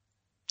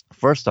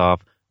 First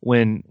off,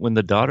 when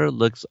the daughter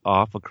looks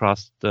off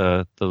across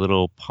the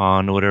little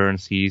pond or whatever and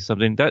sees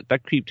something,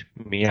 that creeped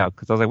me out,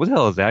 because I was like, what the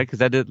hell is that? Because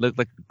that did look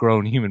like a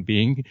grown human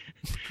being.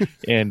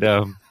 And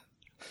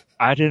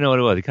I didn't know what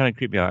it was. It kind of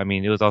creeped me out. I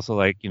mean, it was also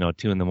like, 2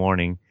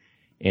 a.m.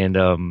 And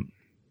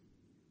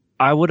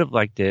I would have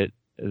liked it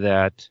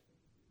that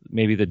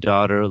maybe the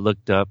daughter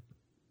looked up,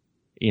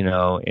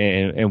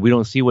 and we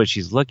don't see what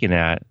she's looking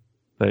at,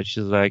 but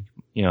she's like,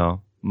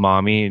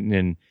 mommy,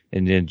 and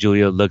then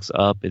Julia looks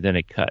up and then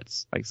it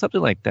cuts. Like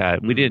something like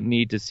that. We didn't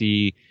need to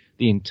see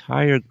the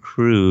entire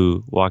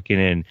crew walking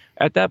in.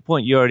 At that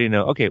point, you already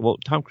know, okay, well,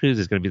 Tom Cruise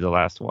is going to be the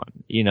last one.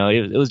 You know,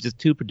 it was just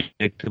too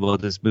predictable.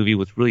 This movie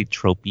was really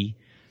tropey.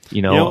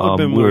 You know what would have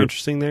been more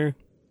interesting there?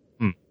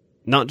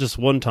 Not just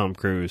one Tom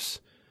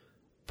Cruise,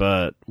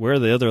 but where are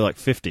the other, like,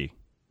 50?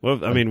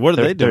 What are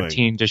they doing?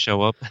 13 to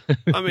show up.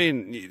 I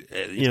mean,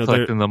 you know,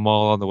 collecting them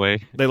all on the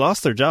way. They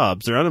lost their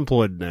jobs. They're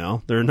unemployed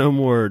now. There are no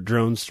more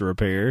drones to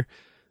repair.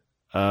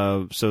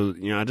 So,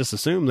 you know, I just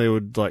assumed they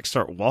would, like,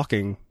 start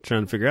walking,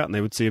 trying to figure out, and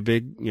they would see a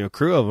big, you know,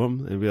 crew of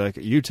them and be like,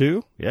 you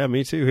too? Yeah,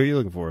 me too. Who are you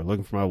looking for?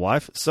 Looking for my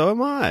wife? So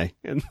am I.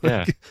 And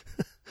like,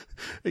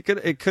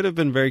 it could have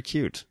been very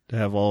cute to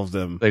have all of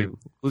them. Like,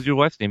 who's your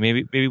wife's name?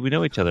 Maybe we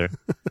know each other.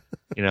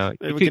 You know,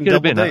 maybe we can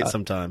double date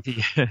sometime.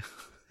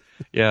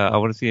 Yeah, I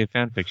want to see a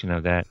fan fiction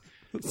of that.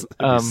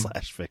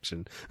 Slash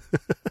fiction.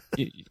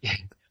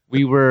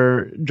 We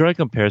were drawing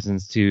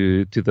comparisons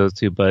to those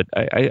two, but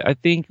I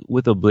think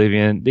with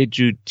Oblivion, they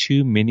drew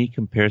too many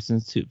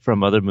comparisons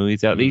from other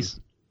movies. At least,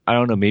 I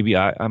don't know, maybe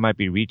I might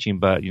be reaching,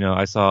 but, you know,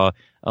 I saw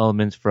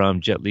elements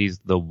from Jet Li's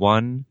The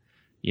One,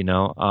 you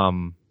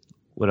know.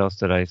 What else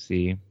did I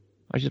see?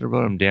 I should have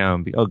wrote them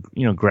down. Oh,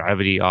 you know,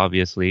 Gravity,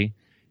 obviously,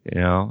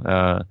 you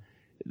know.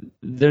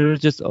 There's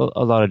just a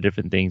lot of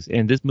different things.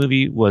 And this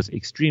movie was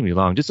extremely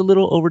long, just a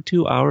little over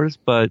 2 hours,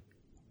 but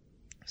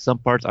some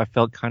parts I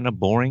felt kind of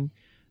boring.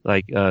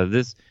 Like,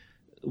 that's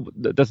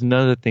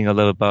another thing I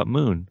love about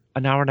Moon.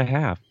 An hour and a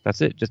half. That's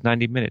it. Just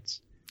 90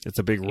 minutes. It's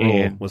a big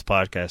rule with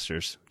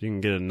podcasters. If you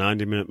can get a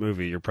 90-minute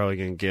movie, you're probably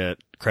going to get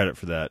credit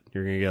for that.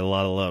 You're going to get a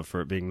lot of love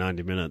for it being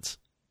 90 minutes.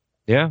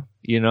 Yeah.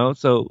 You know,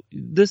 so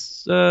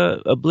this,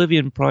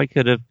 Oblivion probably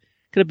could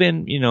have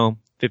been, you know,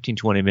 15,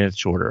 20 minutes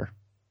shorter.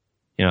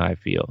 You know, I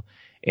feel.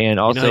 And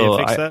also, you know how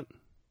you fix that?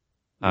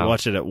 You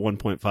watch it at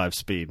 1.5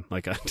 speed,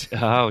 like I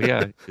did. Oh,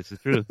 yeah. This is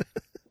true.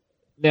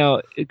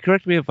 Now,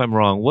 correct me if I'm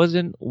wrong.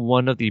 Wasn't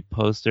one of the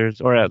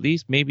posters, or at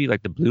least maybe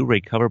like the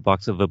Blu-ray cover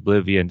box of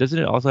Oblivion, doesn't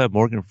it also have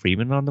Morgan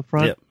Freeman on the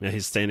front? Yep. Yeah,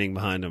 he's standing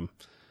behind him.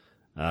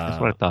 That's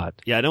what I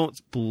thought. Yeah, I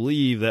don't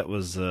believe that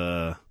was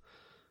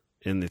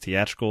in the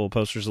theatrical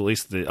posters. At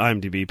least the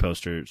IMDb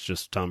poster, it's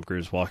just Tom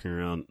Cruise walking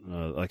around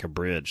like a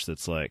bridge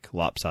that's like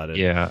lopsided.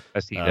 Yeah, I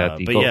see that.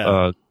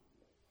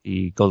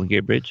 The Golden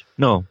Gate Bridge?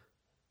 No.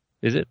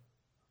 Is it?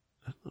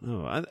 I don't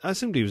know. I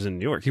assumed he was in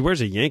New York. He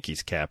wears a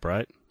Yankees cap,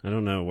 right? I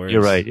don't know where.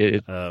 You're right.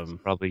 It's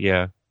probably,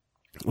 yeah.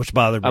 Which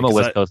bothered me. I'm a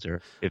West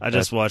Coaster. I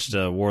just watched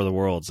War of the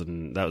Worlds,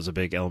 and that was a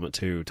big element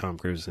too. Tom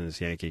Cruise in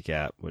his Yankee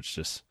cap, which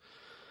just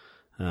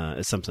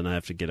is something I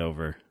have to get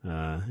over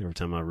every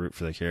time I root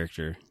for the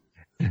character.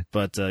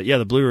 But yeah,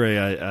 the Blu-ray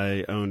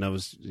I owned,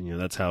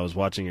 that's how I was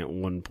watching it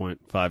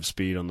 1.5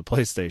 speed on the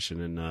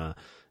PlayStation, and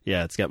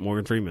yeah, it's got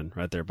Morgan Freeman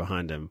right there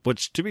behind him.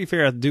 Which, to be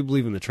fair, I do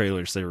believe in the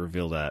trailers they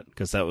reveal that,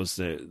 because that was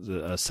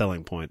the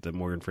selling point, that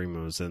Morgan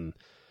Freeman was in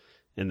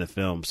the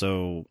film.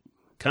 So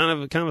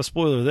kind of a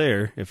spoiler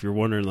there if you're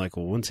wondering, like,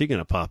 well, when's he going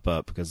to pop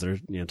up? Because there's,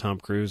 you know, Tom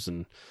Cruise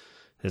and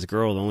his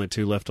girl, the only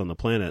two left on the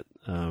planet.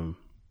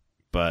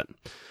 But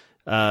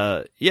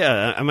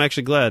yeah, I'm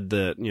actually glad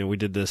that, you know, we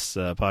did this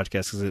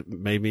podcast, because it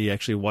made me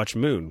actually watch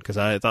Moon, because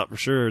I thought for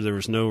sure there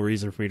was no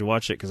reason for me to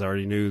watch it, because I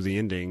already knew the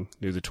ending,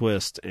 knew the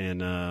twist,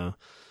 and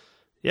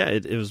yeah,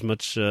 it was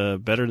much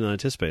better than I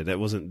anticipated. That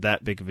wasn't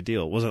that big of a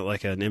deal. It wasn't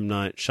like an M.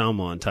 Night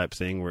Shyamalan type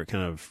thing where it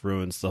kind of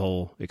ruins the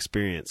whole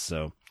experience.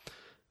 So,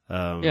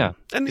 yeah.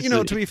 And, you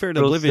know, to be fair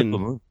to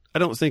Oblivion, I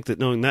don't think that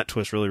knowing that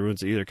twist really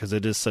ruins it either, because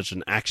it is such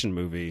an action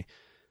movie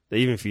that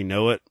even if you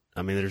know it,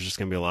 I mean, there's just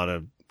going to be a lot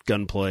of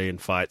gunplay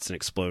and fights and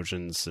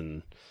explosions,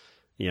 and,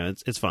 you know,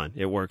 it's fine.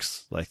 It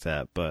works like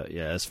that. But,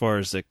 yeah, as far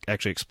as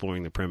actually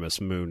exploring the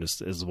premise, Moon is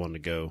the one to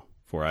go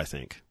for, I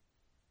think.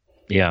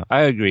 Yeah,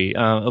 I agree.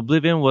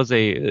 Oblivion was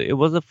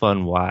a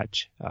fun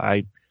watch.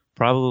 I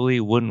probably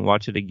wouldn't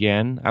watch it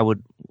again. I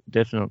would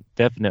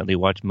definitely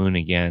watch Moon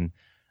again.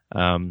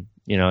 You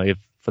know, if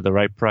for the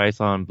right price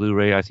on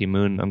Blu-ray I see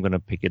Moon, I'm gonna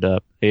pick it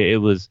up.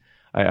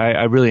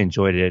 I really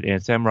enjoyed it,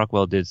 and Sam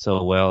Rockwell did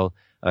so well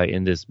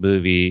in this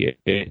movie.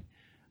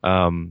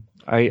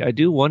 I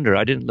do wonder.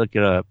 I didn't look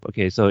it up.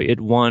 Okay, so it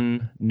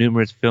won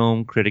numerous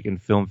film critic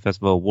and film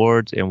festival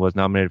awards and was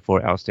nominated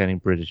for Outstanding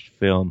British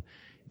Film.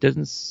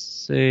 Doesn't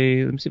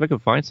say. Let me see if I can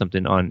find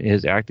something on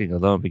his acting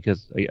alone,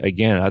 because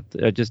again,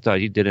 I just thought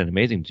he did an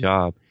amazing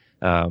job.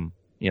 You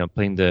know,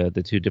 playing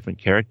the two different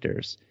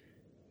characters.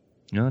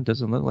 No, it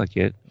doesn't look like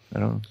it. I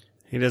don't.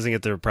 He doesn't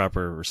get the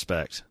proper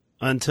respect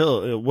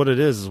until what it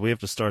is we have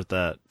to start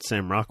that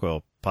Sam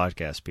Rockwell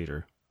podcast,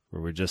 Peter,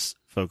 where we just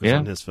focus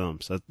on his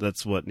films.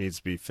 That's what needs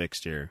to be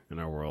fixed here in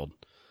our world,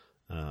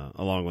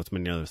 along with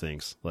many other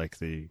things like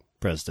the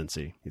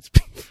presidency needs to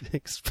be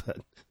fixed, but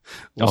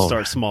we'll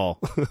start small.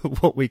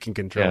 What we can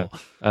control.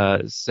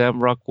 Yeah.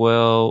 Sam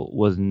Rockwell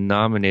was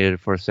nominated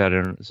for a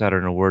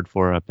Saturn Award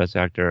for Best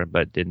Actor,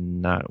 but did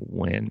not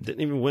win.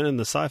 Didn't even win in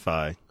the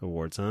Sci-Fi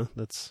Awards, huh?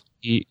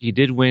 He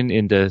did win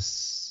in the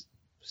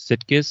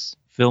Sitges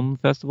Film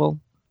Festival,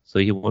 so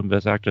he won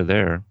Best Actor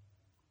there.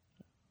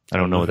 I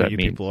don't know what who that you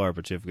means. people are,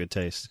 but you have good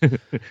taste.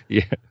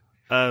 Yeah.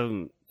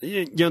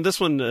 This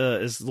one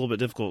is a little bit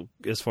difficult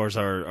as far as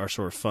our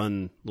sort of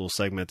fun little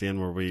segment at the end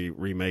where we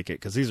remake it,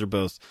 because these are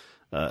both,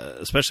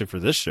 especially for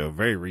this show,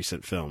 very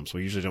recent films.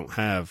 We usually don't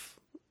have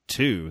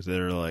two that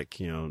are like,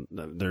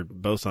 they're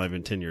both not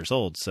even 10 years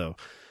old. So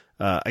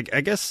I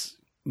guess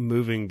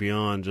moving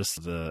beyond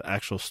just the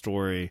actual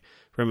story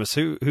premise,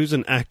 who's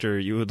an actor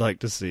you would like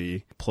to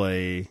see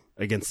play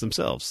against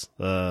themselves?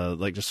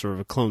 Like just sort of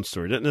a clone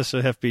story. Doesn't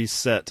necessarily have to be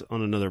set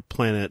on another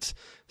planet,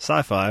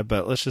 sci-fi,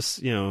 but let's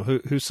just,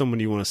 who's someone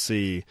you want to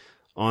see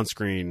on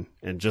screen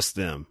and just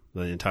them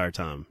the entire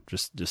time?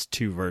 Just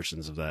two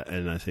versions of that.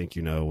 And I think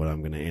you know what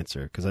I'm going to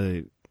answer, because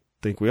I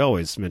think we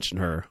always mention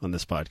her on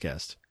this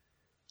podcast.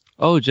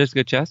 Oh,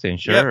 Jessica Chastain,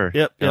 sure.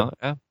 Yep.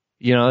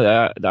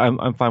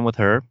 I'm fine with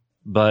her.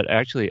 But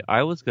actually,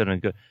 I was gonna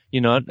go.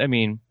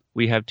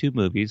 We have two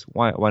movies.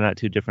 Why not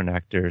two different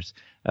actors?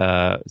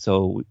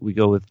 So we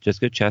go with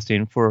Jessica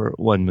Chastain for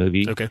one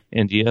movie, okay,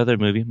 and the other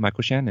movie,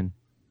 Michael Shannon.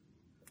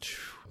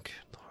 Good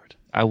Lord.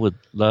 I would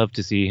love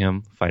to see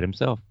him fight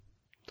himself.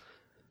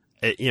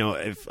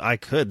 If I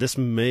could, this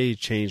may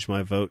change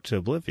my vote to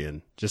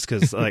Oblivion, just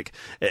because,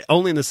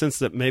 only in the sense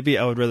that maybe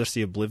I would rather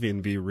see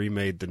Oblivion be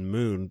remade than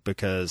Moon,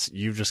 because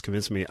you've just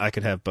convinced me I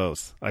could have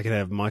both. I could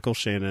have Michael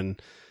Shannon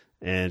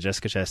and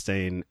Jessica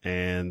Chastain,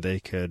 and they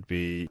could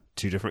be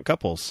two different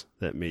couples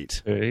that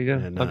meet. There you go.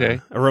 And,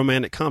 okay. A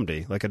romantic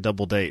comedy, like a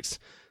double date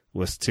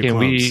with two Can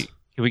clones.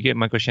 we get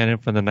Michael Shannon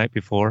from The Night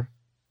Before?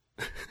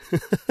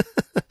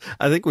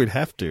 I think we'd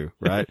have to,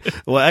 right?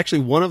 Well,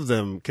 actually, one of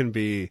them can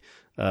be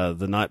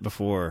The Night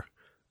Before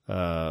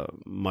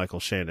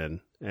Michael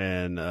Shannon,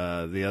 and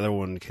the other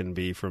one can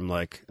be from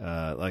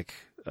the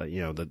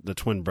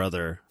twin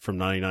brother from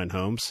 99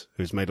 Homes,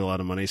 who's made a lot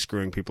of money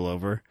screwing people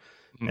over.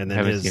 And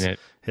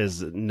then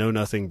his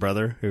know-nothing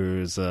brother,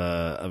 who's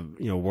a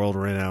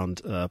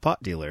world-renowned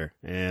pot dealer,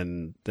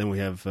 and then we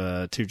have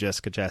two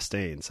Jessica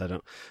Chastains. I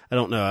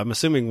don't know. I'm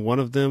assuming one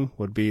of them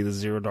would be the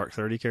Zero Dark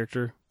 30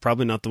 character.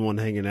 Probably not the one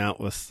hanging out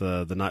with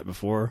The Night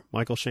Before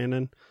Michael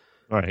Shannon.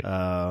 Right.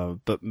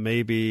 But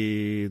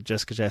maybe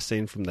Jessica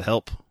Chastain from The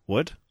Help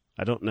would.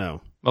 I don't know.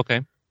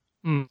 Okay.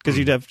 Because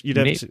you'd have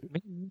two,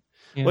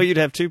 yeah. Well, you'd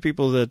have two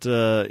people that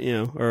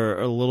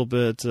are a little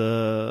bit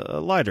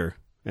lighter.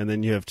 And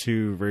then you have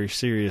two very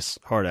serious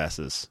hard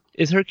asses.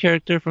 Is her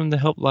character from The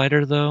Help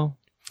lighter, though?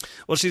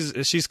 Well,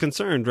 she's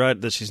concerned,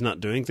 right, that she's not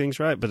doing things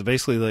right. But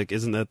basically,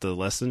 isn't that the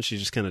lesson? She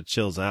just kind of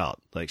chills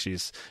out.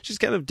 She's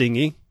kind of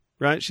dingy,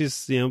 right?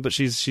 She's but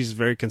she's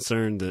very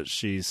concerned that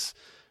she's.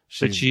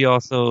 But she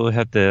also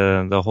had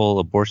the whole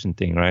abortion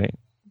thing, right?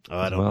 Oh,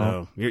 I don't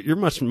know. You're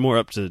much more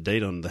up to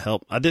date on The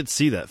Help. I did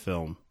see that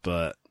film,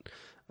 but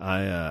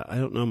I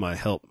don't know my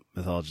Help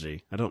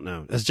mythology. I don't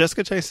know. Has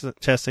Jessica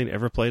Chastain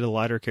ever played a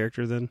lighter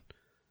character then?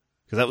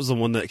 Because that was the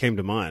one that came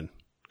to mind.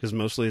 Because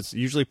mostly it's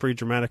usually pretty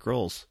dramatic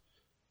roles.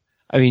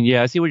 I mean,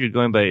 yeah, I see where you're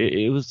going, but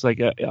it was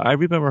like I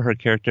remember her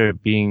character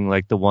being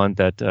like the one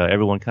that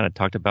everyone kind of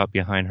talked about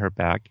behind her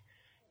back,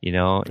 And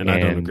I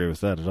don't agree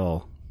with that at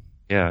all.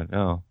 Yeah,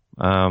 no.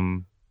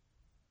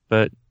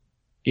 But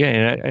yeah,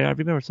 and I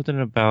remember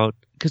something about,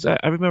 because I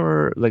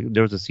remember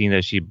there was a scene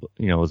that she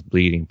was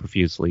bleeding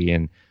profusely,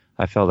 and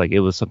I felt like it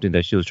was something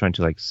that she was trying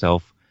to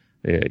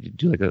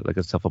do like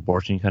a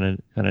self-abortion kind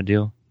of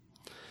deal.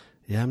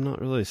 Yeah, I'm not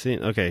really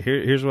seeing. Okay,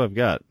 here's what I've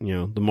got.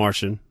 The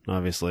Martian,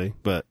 obviously,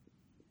 but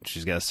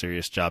she's got a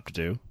serious job to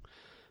do.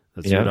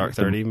 That's Zero Dark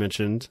 30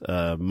 mentioned.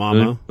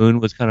 Mama. Moon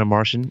was kind of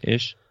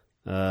Martian-ish.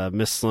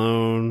 Miss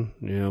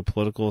Sloan,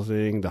 political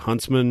thing. The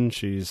Huntsman,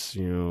 she's,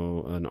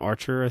 an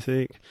archer, I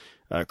think.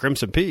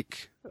 Crimson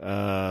Peak,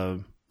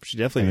 she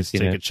definitely needs to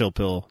take a chill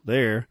pill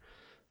there.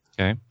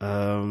 Okay.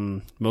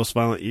 Most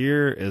Violent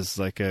Year is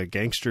like a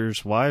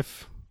gangster's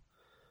wife.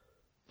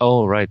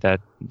 Oh, right,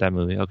 that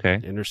movie. Okay.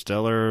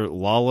 Interstellar,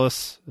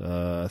 Lawless,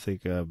 I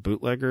think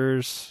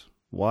bootlegger's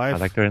wife. I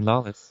like her in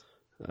Lawless.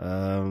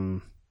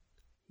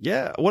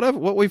 Yeah,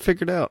 what we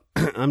figured out,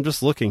 I'm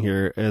just looking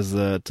here, is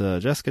that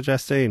Jessica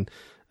Chastain,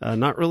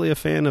 not really a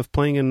fan of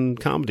playing in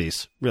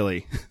comedies,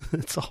 really.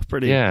 It's all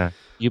pretty... Yeah,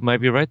 you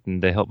might be right,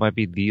 and The Help might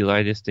be the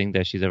lightest thing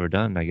that she's ever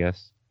done, I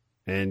guess.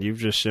 And you've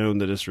just shown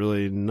that it's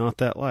really not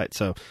that light,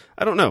 so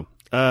I don't know.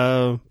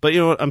 But you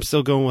know what? I'm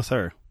still going with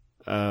her.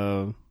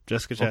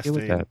 Jessica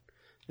Chastain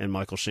and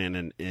Michael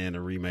Shannon in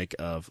a remake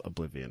of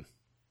Oblivion.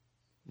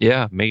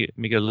 Yeah, make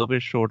it a little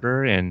bit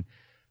shorter and...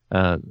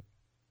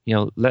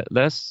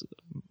 less.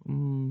 I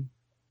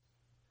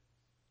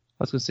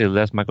was gonna say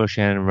less Michael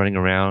Shannon running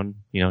around,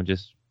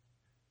 just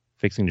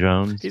fixing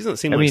drones. He doesn't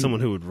seem like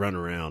someone who would run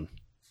around.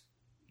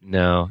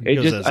 No, he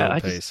goes at his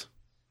own pace.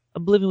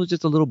 Oblivion was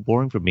just a little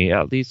boring for me.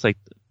 At least,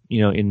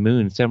 in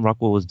Moon, Sam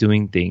Rockwell was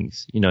doing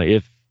things.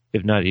 If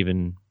not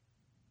even,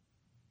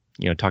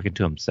 talking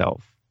to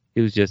himself.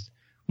 It was just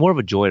more of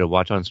a joy to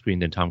watch on screen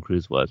than Tom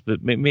Cruise was.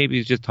 But maybe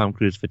it's just Tom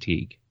Cruise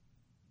fatigue.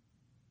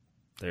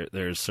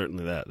 There's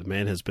certainly that. The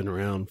man has been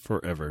around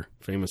forever,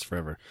 famous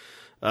forever.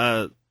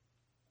 So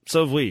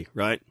have we,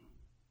 right?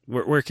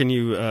 Where can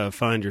you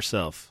find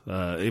yourself?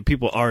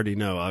 People already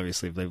know,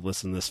 obviously, if they've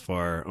listened this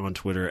far, on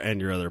Twitter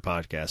and your other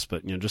podcasts.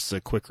 But just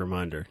a quick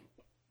reminder.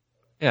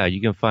 Yeah,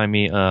 you can find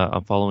me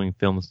on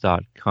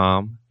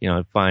followingfilms.com.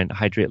 Find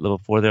Hydrate Level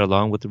 4 there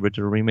along with the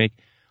original remake.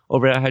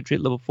 Over at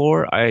Hydrate Level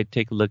 4, I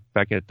take a look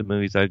back at the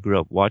movies I grew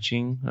up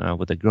watching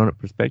with a grown-up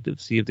perspective,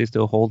 see if they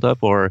still hold up,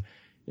 or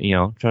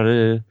try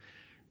to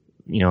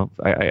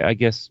I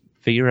guess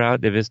figure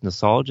out if it's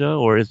nostalgia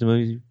or is the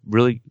movie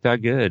really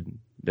that good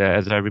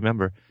as I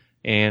remember.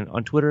 And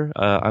on Twitter,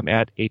 I'm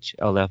at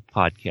HLF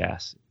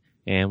Podcast.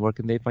 And where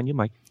can they find you,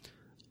 Mike?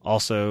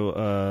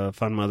 Also,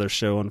 find my other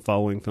show on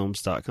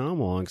followingfilms.com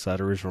alongside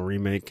Original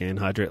Remake and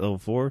Hydrate Level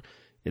 4.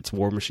 It's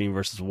War Machine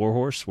vs.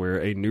 Warhorse, where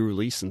a new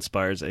release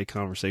inspires a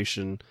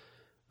conversation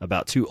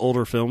about two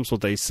older films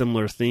with a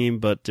similar theme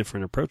but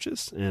different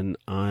approaches. And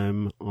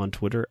I'm on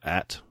Twitter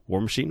at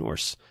War Machine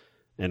Horse.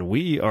 And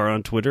we are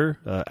on Twitter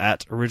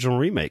at Original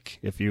Remake.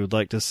 If you would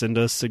like to send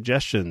us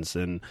suggestions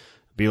and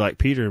be like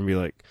Peter and be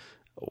like,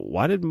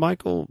 why did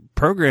Michael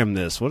program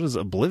this? What is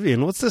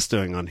Oblivion? What's this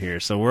doing on here?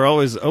 So we're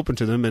always open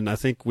to them. And I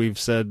think we've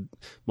said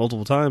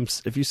multiple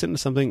times, if you send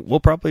us something, we'll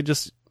probably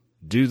just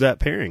do that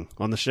pairing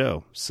on the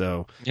show.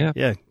 So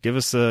yeah, give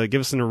us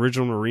an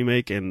original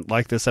remake. And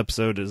like this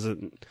episode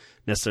doesn't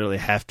necessarily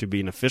have to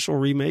be an official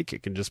remake.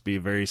 It can just be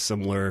a very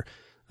similar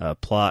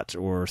plot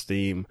or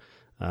theme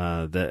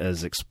that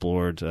is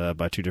explored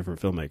by two different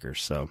filmmakers.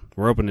 So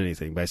we're open to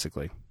anything,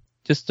 basically.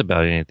 Just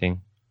about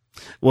anything.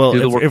 Well,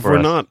 if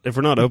we're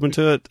not open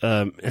to it,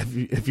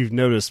 if you've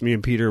noticed, me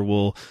and Peter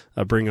will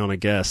bring on a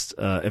guest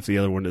if the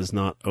other one is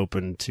not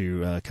open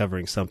to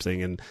covering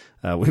something. And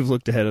we've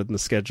looked ahead at the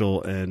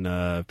schedule,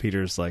 and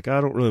Peter's like,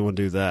 I don't really want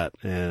to do that,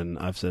 and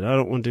I've said I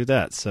don't want to do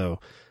that. So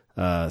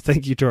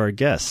thank you to our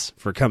guests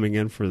for coming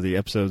in for the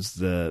episodes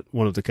that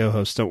one of the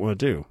co-hosts don't want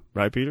to do.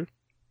 Right, Peter?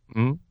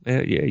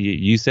 Yeah,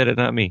 you said it,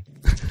 not me.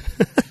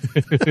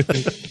 Hey,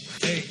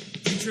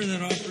 can you turn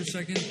that off for a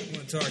second? I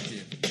want to talk to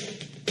you.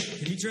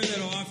 Can you turn that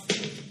off?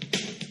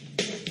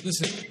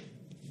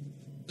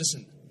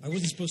 Listen. I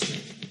wasn't supposed to.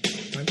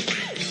 I'm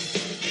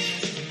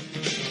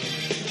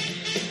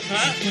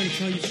trying to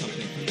tell you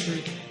something.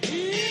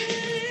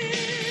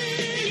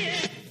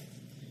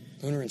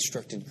 Gunnar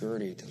instructed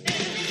Gertie to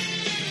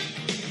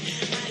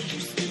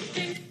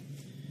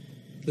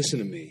listen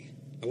to me.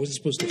 I wasn't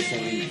supposed to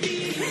find you.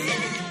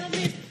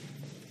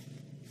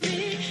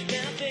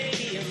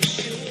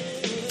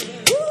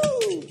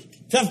 Woo!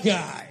 Tough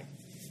guy.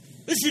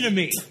 Listen to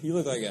me. You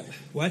look like a...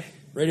 What?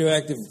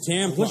 Radioactive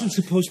tampon. I wasn't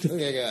supposed to... You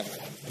look like a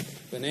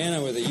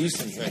banana with a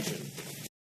yeast infection.